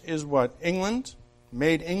 This is what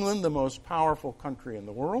made England the most powerful country in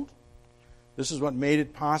the world. This is what made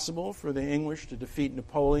it possible for the English to defeat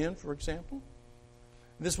Napoleon, for example.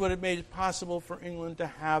 This is what made it possible for England to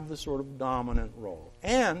have the sort of dominant role.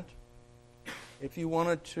 And if you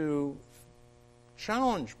wanted to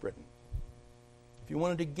challenge Britain, if you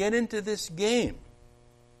wanted to get into this game,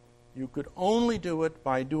 you could only do it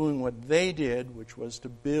by doing what they did, which was to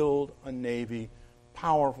build a navy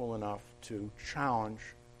powerful enough to challenge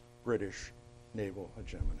British naval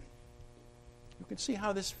hegemony. You can see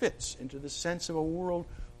how this fits into the sense of a world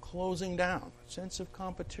closing down, a sense of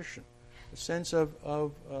competition, a sense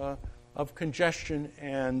of congestion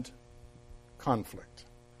and conflict.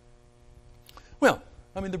 Well,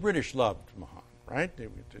 I mean, the British loved Mahan, right?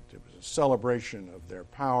 It was a celebration of their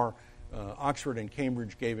power. Oxford and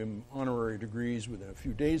Cambridge gave him honorary degrees within a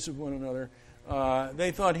few days of one another.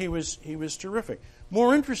 They thought he was terrific.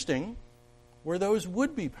 More interesting were those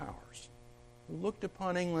would-be powers who looked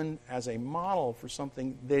upon England as a model for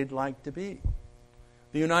something they'd like to be.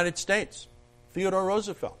 The United States, Theodore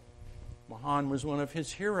Roosevelt. Mahan was one of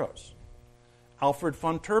his heroes. Alfred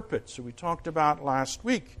von Tirpitz, who we talked about last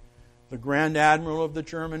week, the Grand Admiral of the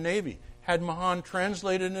German Navy, had Mahan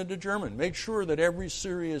translated into German, made sure that every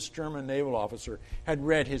serious German naval officer had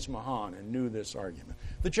read his Mahan and knew this argument.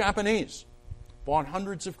 The Japanese bought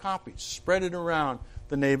hundreds of copies, spread it around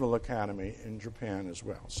the Naval Academy in Japan as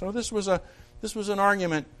well. So this was an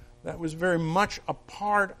argument that was very much a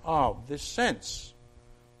part of this sense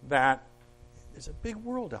that there's a big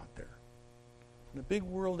world out there. And a big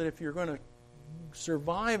world that if you're going to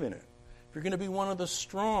survive in it, if you're going to be one of the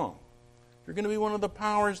strong, if you're going to be one of the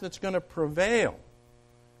powers that's going to prevail,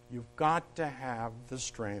 you've got to have the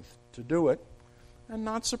strength to do it. And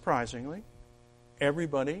not surprisingly,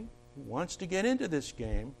 everybody who wants to get into this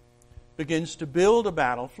game begins to build a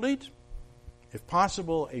battle fleet, if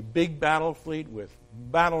possible, a big battle fleet with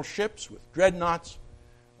battleships, with dreadnoughts,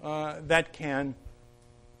 that can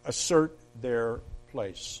assert their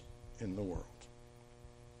place in the world.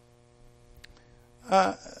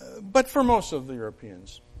 But for most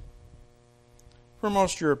Europeans,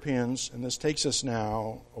 and this takes us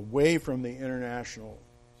now away from the international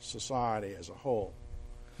society as a whole,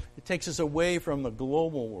 it takes us away from the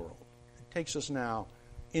global world. It takes us now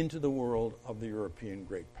into the world of the European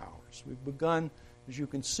great powers. We've begun, as you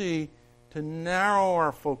can see, to narrow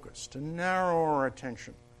our focus, to narrow our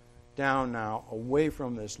attention down now away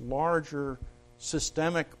from this larger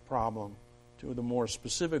systemic problem to the more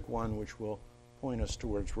specific one, which will point us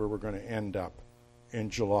towards where we're going to end up in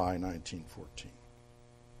July 1914.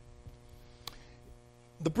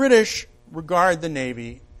 The British regard the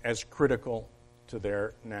Navy as critical to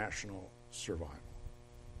their national survival.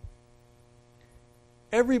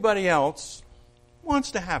 Everybody else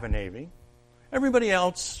wants to have a Navy. Everybody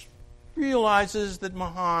else realizes that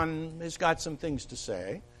Mahan has got some things to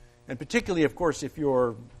say. And particularly, of course, if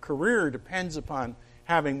your career depends upon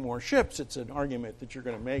having more ships, it's an argument that you're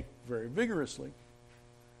going to make very vigorously.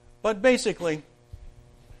 But basically,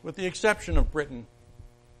 with the exception of Britain,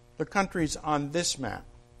 the countries on this map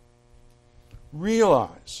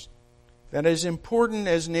realize that as important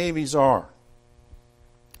as navies are,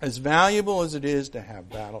 as valuable as it is to have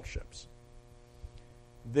battleships,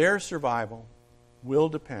 their survival will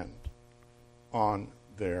depend on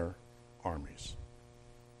their armies.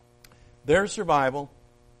 Their survival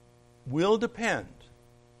will depend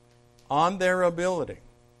on their ability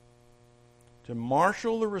to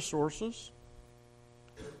marshal the resources,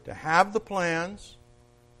 to have the plans,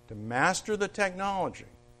 to master the technology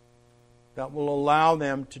that will allow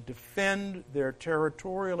them to defend their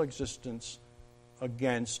territorial existence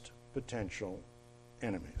against potential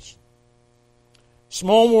enemies.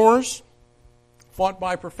 Small wars fought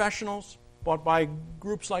by professionals, fought by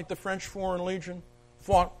groups like the French Foreign Legion,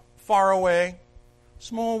 fought far away.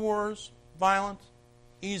 Small wars, violent,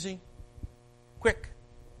 easy, quick,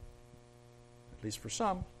 at least for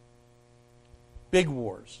some. Big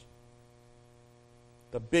wars,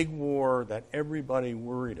 the big war that everybody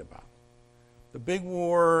worried about, the big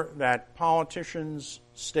war that politicians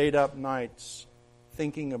stayed up nights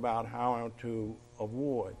thinking about how to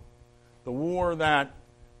avoid,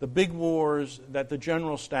 the big wars that the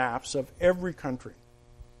general staffs of every country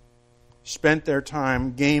spent their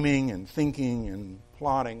time gaming and thinking and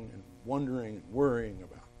plotting and wondering and worrying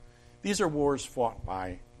about. These are wars fought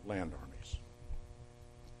by land armies.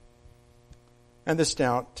 And this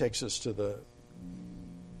now takes us to the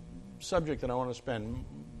subject that I want to spend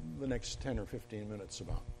the next 10 or 15 minutes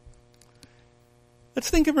about. Let's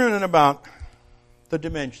think a minute about the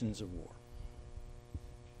dimensions of war.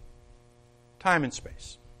 Time and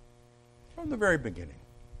space. From the very beginning.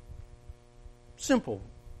 Simple.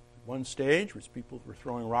 One stage was people were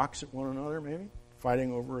throwing rocks at one another, maybe,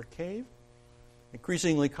 fighting over a cave.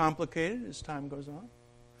 Increasingly complicated as time goes on.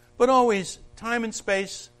 But always time and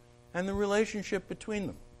space and the relationship between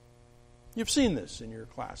them. You've seen this in your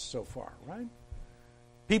class so far, right?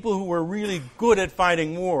 People who were really good at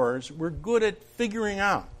fighting wars were good at figuring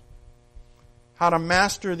out how to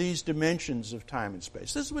master these dimensions of time and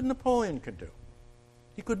space. This is what Napoleon could do.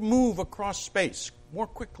 He could move across space more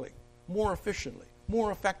quickly, more efficiently,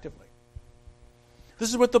 more effectively. This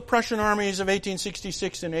is what the Prussian armies of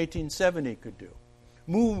 1866 and 1870 could do.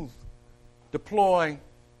 Move, deploy,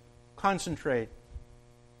 concentrate,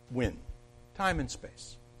 win. Time and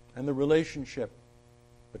space, and the relationship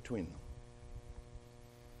between them.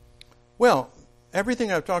 Well,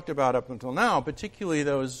 everything I've talked about up until now, particularly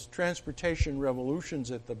those transportation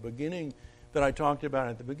revolutions at the beginning that I talked about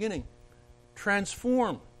at the beginning,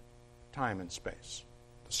 transform time and space.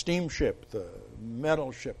 The steamship, the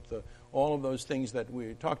metal ship, all of those things that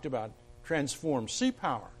we talked about transform sea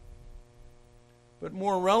power. But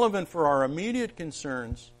more relevant for our immediate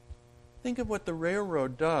concerns, think of what the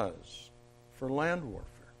railroad does for land warfare.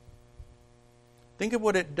 Think of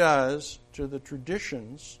what it does to the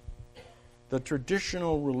traditions, the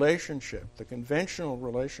traditional relationship, the conventional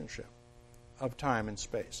relationship of time and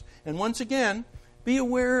space. And once again, be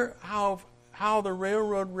aware of how the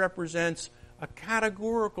railroad represents a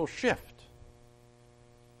categorical shift.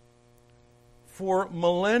 For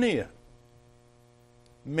millennia,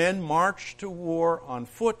 men marched to war on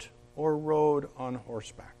foot or rode on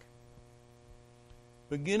horseback.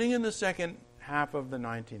 Beginning in the second half of the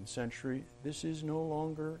 19th century, this is no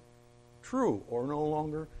longer true, or no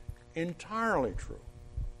longer entirely true.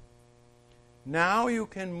 Now you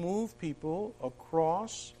can move people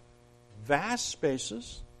across vast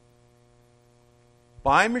spaces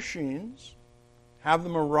by machines, have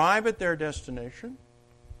them arrive at their destination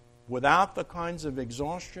without the kinds of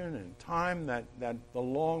exhaustion and time that the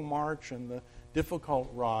long march and the difficult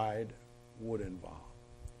ride would involve.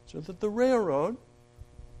 So that the railroad,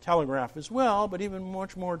 telegraph as well, but even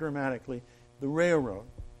much more dramatically, the railroad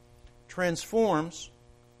transforms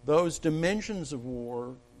those dimensions of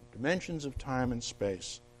war, dimensions of time and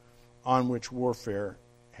space on which warfare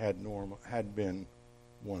had been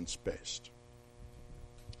once based.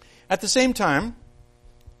 At the same time,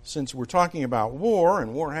 since we're talking about war,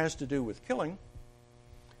 and war has to do with killing,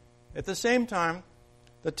 at the same time,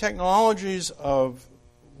 the technologies of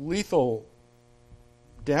lethal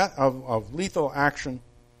death, of lethal action,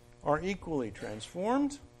 are equally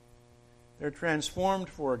transformed. They're transformed,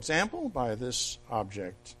 for example, by this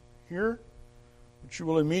object here, which you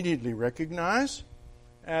will immediately recognize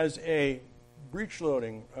as a breech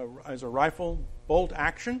loading, as a rifle bolt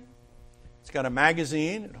action. It's got a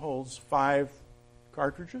magazine. It holds 5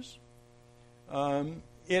 cartridges.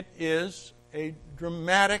 It is a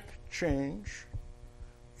dramatic change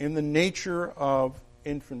in the nature of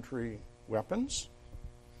infantry weapons.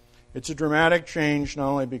 It's a dramatic change not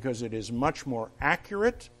only because it is much more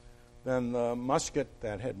accurate than the musket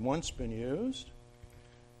that had once been used,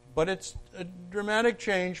 But it's a dramatic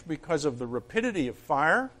change because of the rapidity of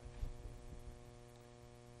fire.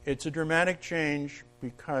 It's a dramatic change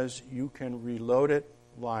because you can reload it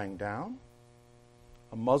lying down.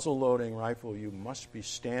 A muzzle-loading rifle, you must be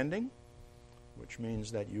standing, which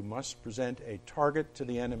means that you must present a target to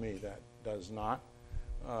the enemy that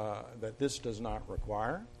this does not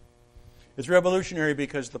require. It's revolutionary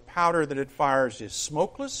because the powder that it fires is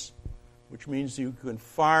smokeless, which means you can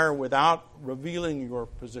fire without revealing your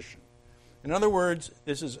position. In other words,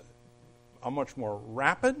 this is a much more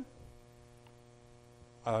rapid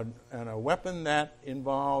and a weapon that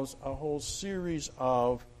involves a whole series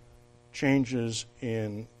of changes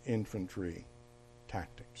in infantry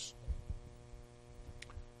tactics.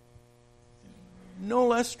 No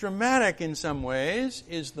less dramatic in some ways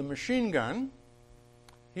is the machine gun,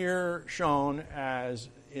 here shown as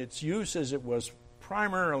its use as it was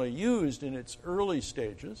primarily used in its early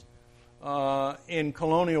stages in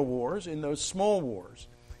colonial wars, in those small wars.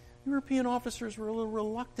 European officers were a little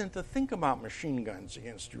reluctant to think about machine guns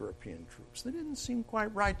against European troops. They didn't seem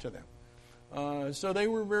quite right to them. So they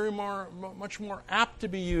were much more apt to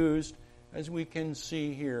be used, as we can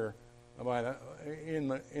see here in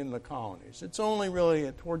the colonies. It's only really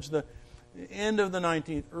towards the end of the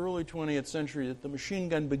 19th, early 20th century that the machine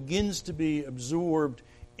gun begins to be absorbed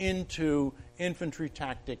into infantry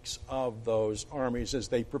tactics of those armies as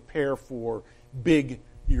they prepare for big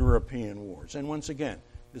European wars. And once again,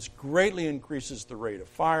 this greatly increases the rate of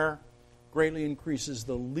fire, greatly increases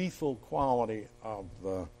the lethal quality of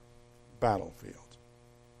the battlefield.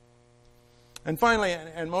 And finally,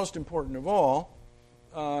 and most important of all,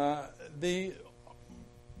 the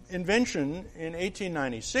invention in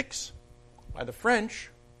 1896 by the French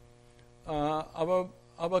of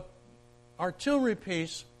a artillery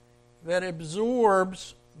piece that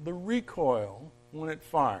absorbs the recoil when it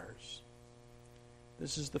fires.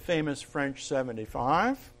 This is the famous French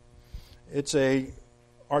 75. It's a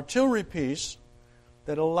artillery piece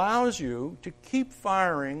that allows you to keep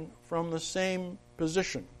firing from the same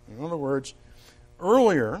position. In other words,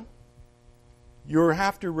 earlier you'll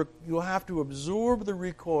have to absorb the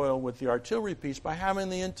recoil with the artillery piece by having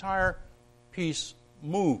the entire piece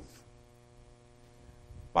move.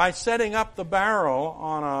 By setting up the barrel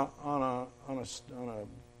on a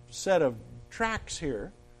set of tracks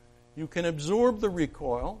here, you can absorb the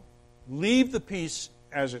recoil, leave the piece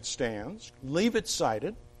as it stands, leave it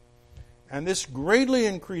sighted, and this greatly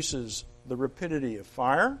increases the rapidity of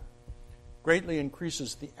fire, greatly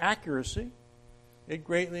increases the accuracy, it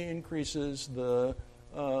greatly increases the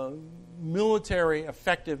military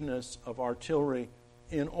effectiveness of artillery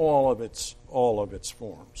in all of its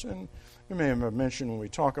forms. And we may have mentioned when we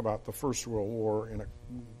talk about the First World War in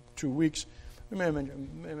 2 weeks, we may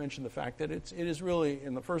mention the fact that it is really,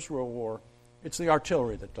 in the First World War, it's the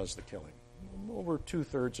artillery that does the killing. Over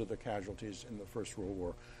 2/3 of the casualties in the First World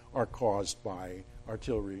War are caused by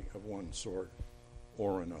artillery of one sort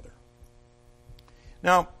or another.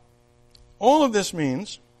 Now, all of this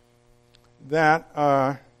means that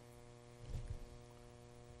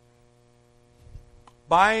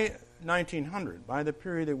by 1900, by the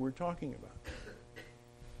period that we're talking about,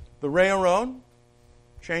 the railroad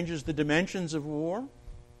changes the dimensions of war.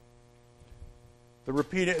 The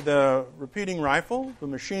repeating rifle, the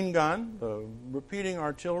machine gun, the repeating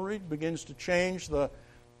artillery begins to change the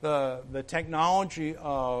technology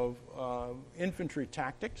of infantry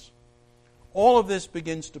tactics. All of this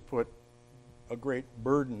begins to put a great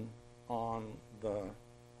burden on the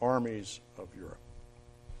armies of Europe.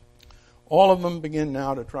 All of them begin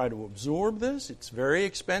now to try to absorb this. It's very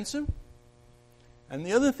expensive. And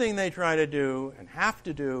the other thing they try to do and have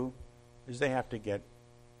to do is they have to get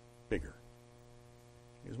bigger.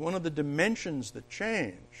 Because one of the dimensions that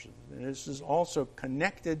change, and this is also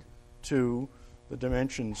connected to the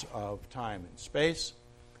dimensions of time and space,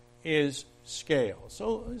 is scale.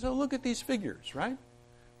 So look at these figures, right?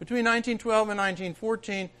 Between 1912 and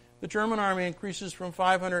 1914, the German army increases from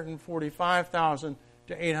 545,000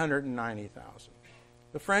 to 890,000.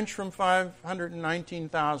 The French from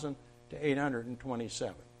 519,000 to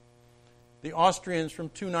 827. The Austrians from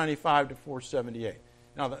 295 to 478.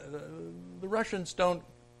 Now, the Russians don't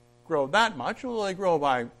grow that much, although they grow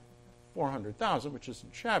by 400,000, which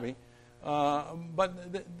isn't shabby.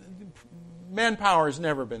 But the manpower has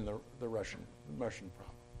never been the Russian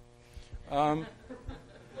problem.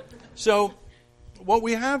 So what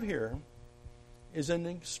we have here is an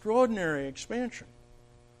extraordinary expansion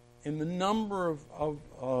in the number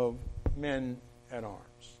of men at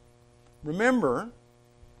arms. Remember,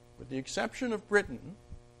 with the exception of Britain,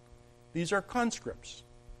 these are conscripts.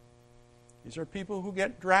 These are people who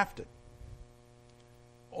get drafted.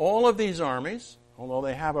 all of these armies, although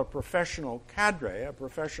they have a professional cadre, a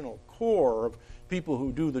professional corps of people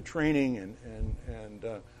who do the training and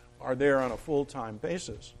are there on a full-time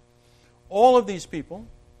basis, all of these people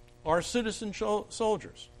are citizen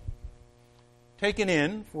soldiers, taken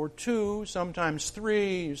in for 2, sometimes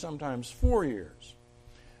 3, sometimes 4 years,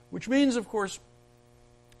 which means, of course,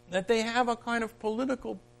 that they have a kind of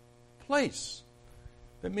political place.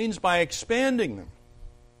 That means by expanding them,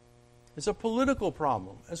 it's a political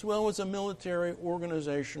problem as well as a military,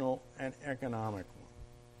 organizational, and economic one.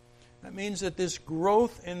 That means that this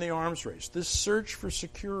growth in the arms race, this search for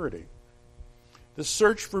security, the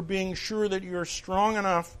search for being sure that you're strong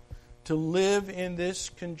enough to live in this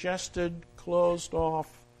congested,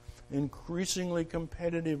 closed-off, increasingly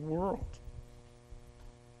competitive world,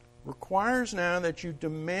 requires now that you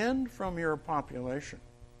demand from your population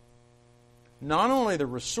not only the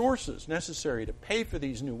resources necessary to pay for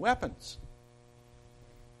these new weapons,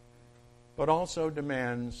 but also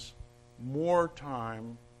demands more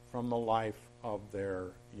time from the life of their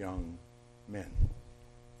young men.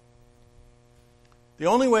 The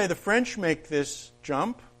only way the French make this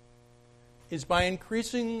jump is by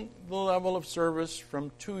increasing the level of service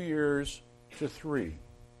from 2 years to 3.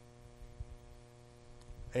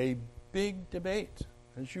 A big debate,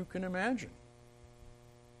 as you can imagine.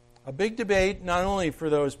 A big debate not only for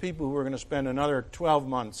those people who are going to spend another 12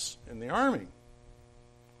 months in the army,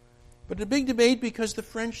 but a big debate because the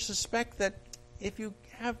French suspect that if you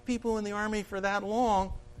have people in the army for that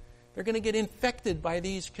long, they're going to get infected by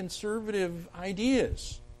these conservative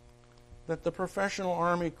ideas that the professional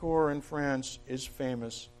Army Corps in France is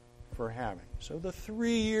famous for having. So the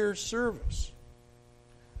 3-year service,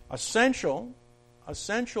 essential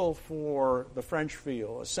for the French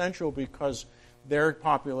feel, essential because their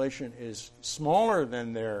population is smaller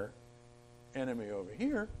than their enemy over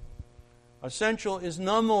here, essential is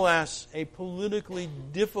nonetheless a politically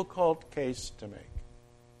difficult case to make.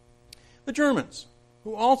 The Germans,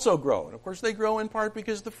 who also grow, and of course they grow in part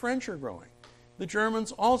because the French are growing, the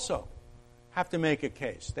Germans also have to make a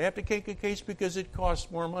case. They have to make a case because it costs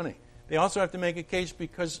more money. They also have to make a case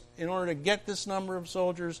because in order to get this number of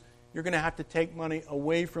soldiers, you're going to have to take money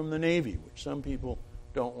away from the Navy, which some people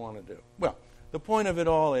don't want to do. Well, the point of it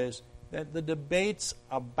all is that the debates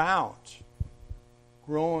about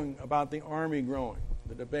the Army growing,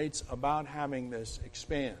 the debates about having this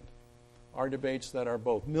expand, are debates that are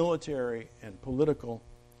both military and political,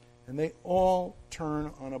 and they all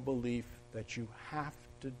turn on a belief that you have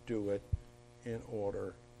to do it in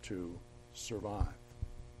order to survive.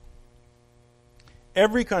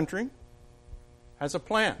 Every country has a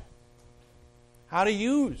plan how to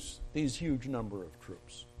use these huge number of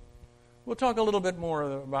troops. We'll talk a little bit more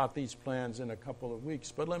about these plans in a couple of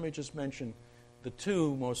weeks, but let me just mention the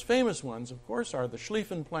two most famous ones, of course, are the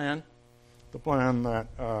Schlieffen Plan, the plan that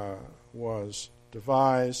was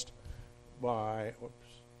devised by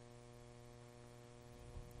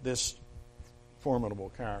this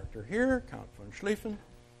formidable character here, Count von Schlieffen,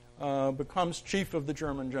 becomes chief of the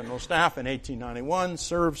German General Staff in 1891,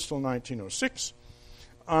 serves till 1906,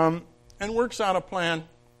 and works out a plan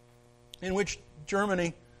in which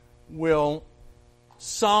Germany will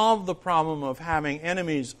solve the problem of having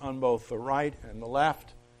enemies on both the right and the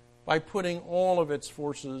left by putting all of its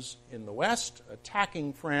forces in the west,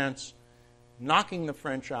 attacking France, knocking the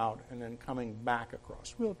French out, and then coming back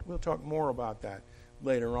across. We'll talk more about that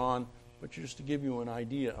later on, but just to give you an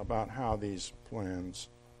idea about how these plans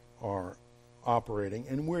are operating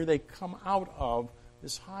and where they come out of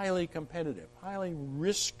this highly competitive, highly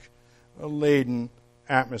risk-laden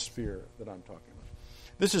atmosphere that I'm talking about.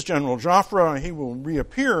 This is General Joffre. He will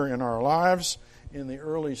reappear in our lives in the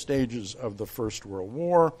early stages of the First World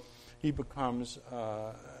War. He becomes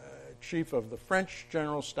chief of the French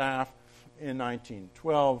General Staff in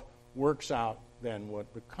 1912, works out then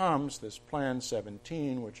what becomes this Plan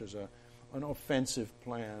 17, which is an offensive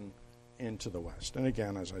plan into the West. And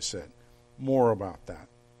again, as I said, more about that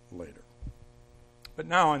later. But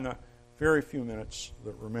now, in the very few minutes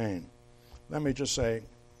that remain, let me just say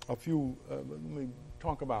let me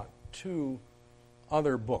talk about two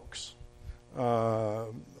other books,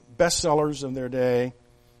 bestsellers in their day,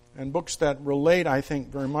 and books that relate, I think,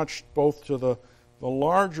 very much both to the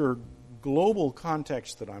larger global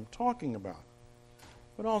context that I'm talking about,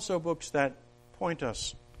 but also books that point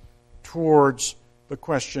us towards the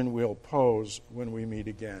question we'll pose when we meet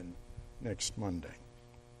again next Monday.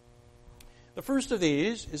 The first of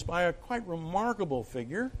these is by a quite remarkable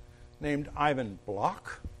figure named Ivan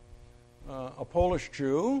Bloch, a Polish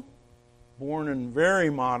Jew, born in very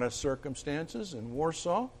modest circumstances in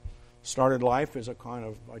Warsaw, started life as a kind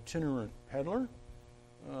of itinerant peddler,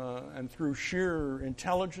 and through sheer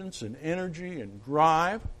intelligence and energy and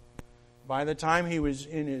drive, by the time he was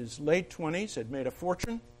in his late 20s, had made a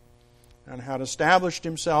fortune and had established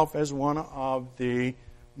himself as one of the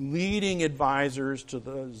leading advisors to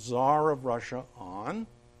the Tsar of Russia on,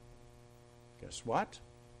 guess what?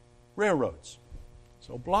 Railroads.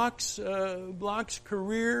 So Bloch's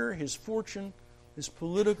career, his fortune, his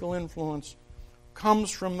political influence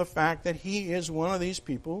comes from the fact that he is one of these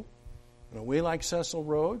people, in a way like Cecil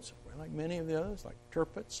Rhodes, a way like many of the others, like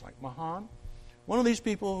Tirpitz, like Mahan, one of these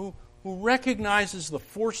people who recognizes the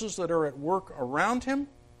forces that are at work around him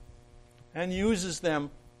and uses them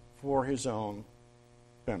for his own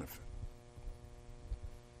benefit.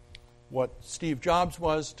 What Steve Jobs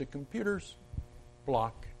was to computers,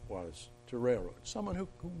 Bloch was to railroads. Someone who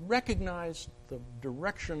recognized the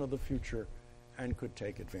direction of the future and could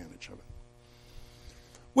take advantage of it.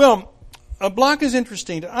 Well, Bloch is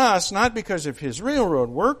interesting to us not because of his railroad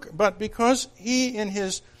work, but because he, in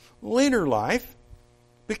his later life,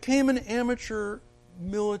 became an amateur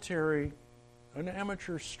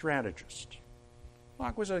strategist.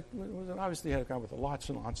 Bloch was obviously had a guy with lots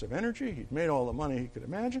and lots of energy. He'd made all the money he could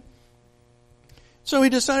imagine. So he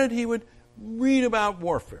decided he would read about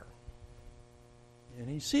warfare. And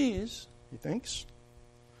he sees, he thinks,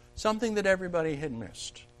 something that everybody had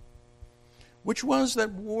missed, which was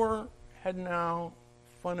that war had now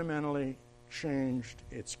fundamentally changed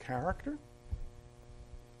its character.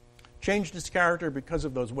 Changed its character because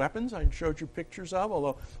of those weapons I showed you pictures of,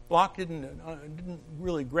 although Bloch didn't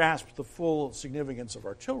really grasp the full significance of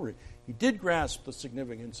artillery. He did grasp the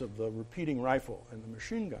significance of the repeating rifle and the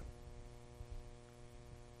machine gun.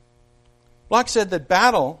 Bloch said that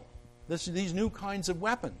battle, these new kinds of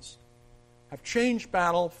weapons, have changed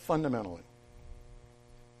battle fundamentally.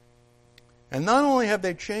 And not only have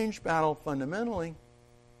they changed battle fundamentally,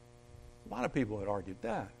 a lot of people had argued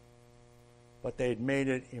that, but they'd made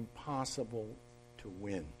it impossible to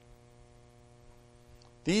win.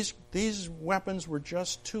 These weapons were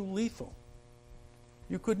just too lethal.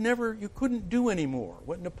 You couldn't do any more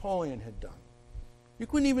what Napoleon had done. You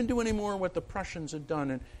couldn't even do any more what the Prussians had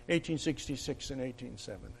done in 1866 and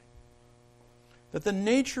 1870. That the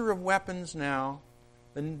nature of weapons now,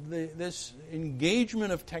 this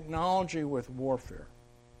engagement of technology with warfare,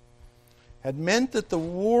 had meant that the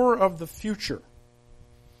war of the future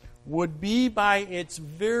would be by its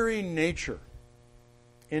very nature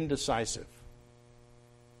indecisive.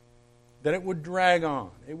 That it would drag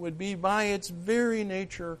on. It would be by its very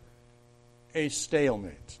nature a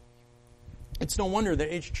stalemate. It's no wonder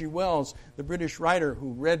that H.G. Wells, the British writer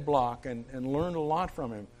who read Bloch and learned a lot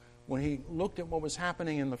from him, when he looked at what was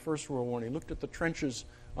happening in the First World War and he looked at the trenches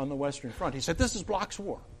on the Western Front, he said, this is Bloch's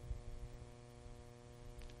war.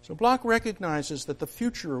 So Bloch recognizes that the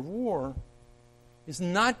future of war is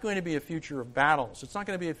not going to be a future of battles. It's not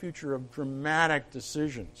going to be a future of dramatic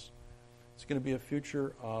decisions. It's going to be a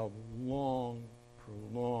future of long,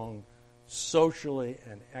 prolonged, socially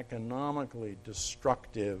and economically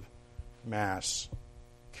destructive mass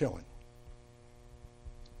killing.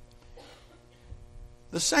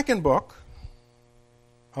 The second book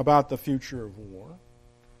about the future of war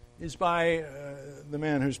is by the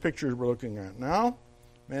man whose picture we're looking at now,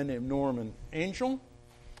 a man named Norman Angell.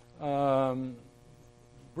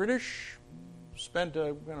 British, spent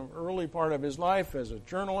a kind of early part of his life as a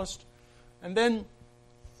journalist, and then,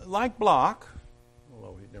 like Bloch,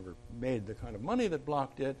 although he never made the kind of money that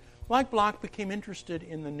Bloch did, like Bloch became interested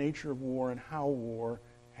in the nature of war and how war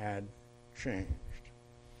had changed.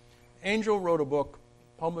 Angell wrote a book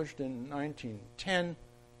published in 1910,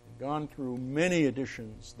 gone through many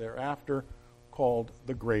editions thereafter, called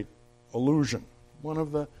The Great Illusion. One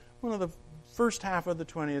of the first half of the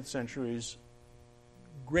 20th century's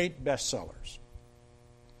great bestsellers.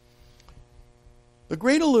 The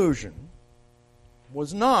Great Illusion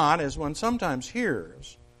was not, as one sometimes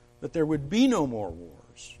hears, that there would be no more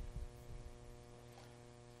wars.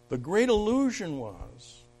 The Great Illusion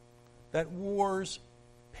was that wars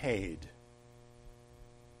paid.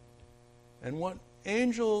 And what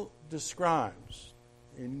Angell describes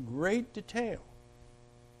in great detail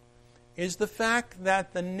is the fact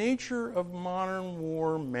that the nature of modern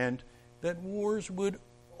war meant that wars would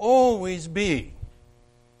always be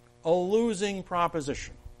a losing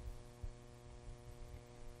proposition.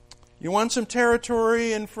 You want some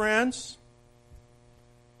territory in France?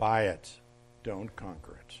 Buy it. Don't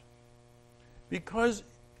conquer it. Because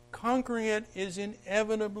conquering it is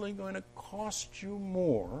inevitably going to cost you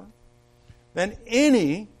more than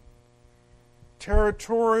any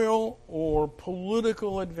territorial or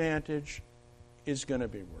political advantage is going to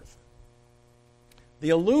be worth it. The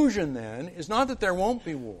illusion then is not that there won't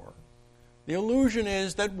be war. The illusion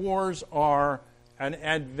is that wars are an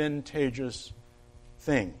advantageous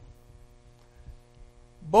thing.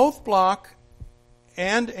 Both Bloch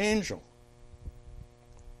and Angel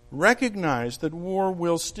recognize that war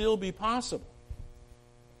will still be possible.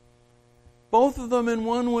 Both of them, in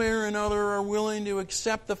one way or another, are willing to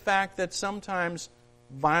accept the fact that sometimes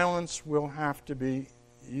violence will have to be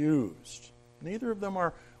used. Neither of them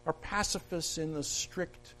are pacifists in the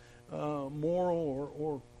strict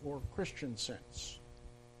moral or Christian sense.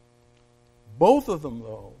 Both of them,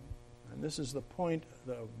 though, and this is the point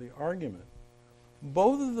of the argument,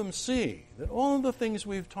 both of them see that all of the things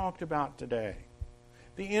we've talked about today,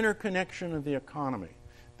 the interconnection of the economy,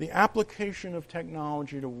 the application of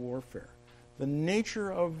technology to warfare, the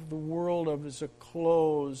nature of the world as a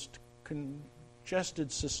closed,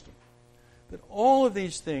 congested system, that all of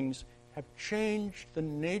these things have changed the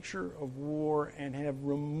nature of war and have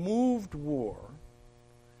removed war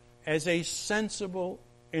as a sensible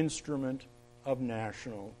instrument of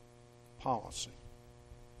national policy.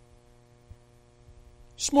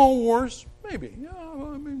 Small wars, maybe. Yeah,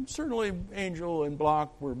 I mean, certainly Angel and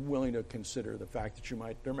Bloch were willing to consider the fact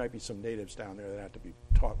that there might be some natives down there that have to be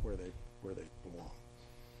taught where they belong.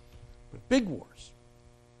 But big wars,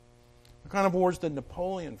 the kind of wars that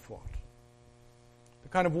Napoleon fought, the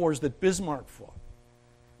kind of wars that Bismarck fought,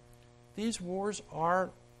 these wars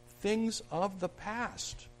are things of the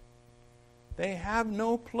past. They have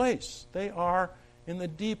no place. They are, in the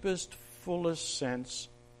deepest, fullest sense,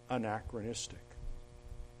 anachronistic.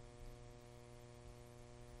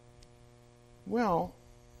 Well,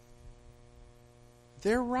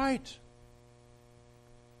 they're right.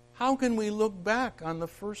 How can we look back on the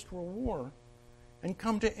First World War and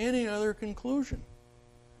come to any other conclusion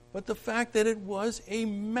but the fact that it was a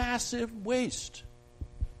massive waste?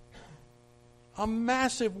 A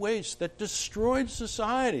massive waste that destroyed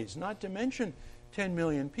societies, not to mention 10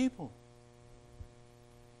 million people.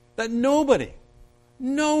 That nobody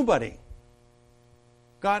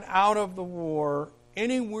got out of the war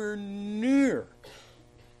anywhere near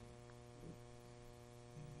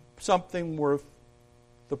something worth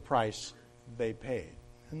the price they paid.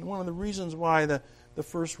 And one of the reasons why the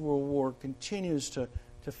First World War continues to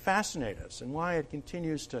fascinate us and why it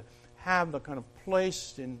continues to have the kind of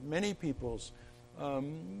place in many people's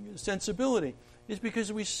sensibility is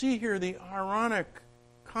because we see here the ironic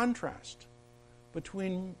contrast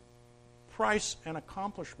between price and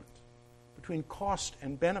accomplishment, between cost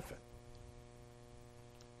and benefit.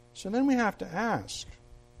 So then we have to ask,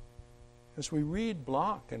 as we read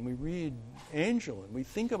Bloch and we read Angel and we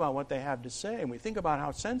think about what they have to say and we think about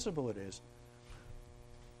how sensible it is,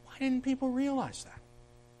 why didn't people realize that?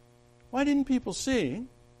 Why didn't people see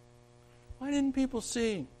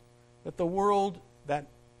that the world that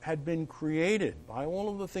had been created by all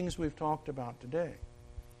of the things we've talked about today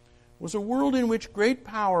was a world in which great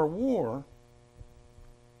power war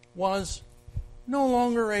was no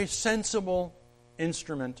longer a sensible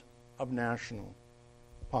instrument of national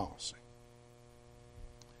policy?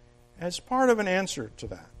 As part of an answer to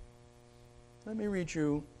that, let me read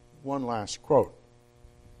you one last quote.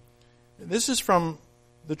 This is from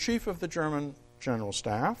the Chief of the German General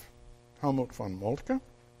Staff, Helmut von Moltke,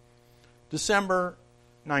 December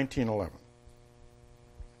 1911.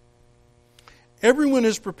 Everyone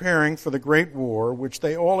is preparing for the Great War, which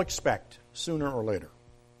they all expect sooner or later.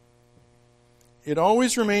 It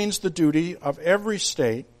always remains the duty of every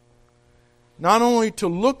state not only to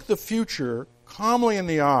look the future calmly in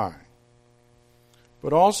the eye,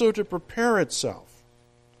 but also to prepare itself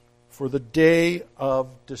for the day of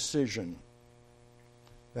decision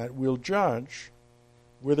that will judge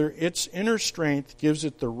whether its inner strength gives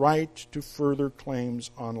it the right to further claims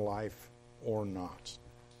on life or not.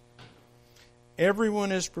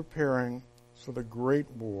 Everyone is preparing for the Great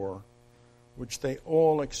War, which they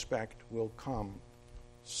all expect will come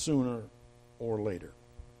sooner or later.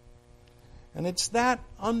 And it's that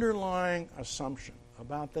underlying assumption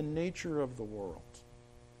about the nature of the world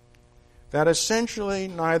that essentially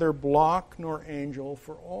neither Bloch nor Angel,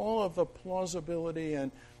 for all of the plausibility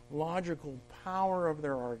and logical power of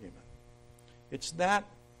their argument, it's that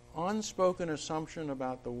unspoken assumption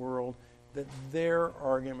about the world that their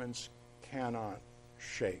arguments cannot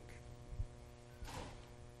shake.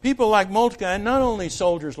 People like Moltke, and not only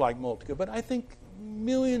soldiers like Moltke, but I think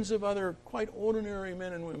millions of other quite ordinary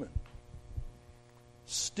men and women,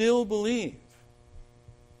 still believe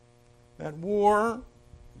that war,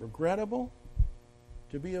 regrettable,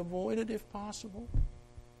 to be avoided if possible,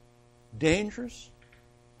 dangerous,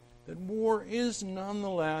 that war is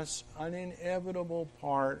nonetheless an inevitable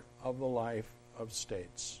part of the life of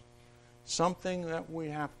states, something that we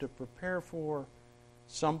have to prepare for,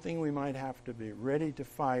 something we might have to be ready to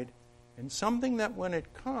fight, and something that when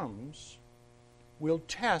it comes will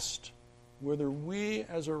test whether we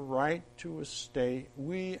as a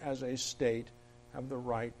state have the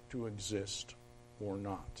right to exist or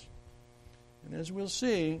not. And as we'll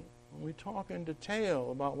see when we talk in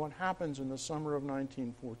detail about what happens in the summer of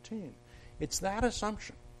 1914, it's that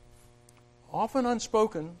assumption, often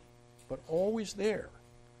unspoken, but always there.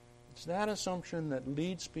 It's that assumption that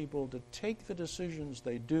leads people to take the decisions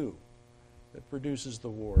they do that produces the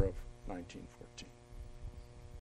War of 1914.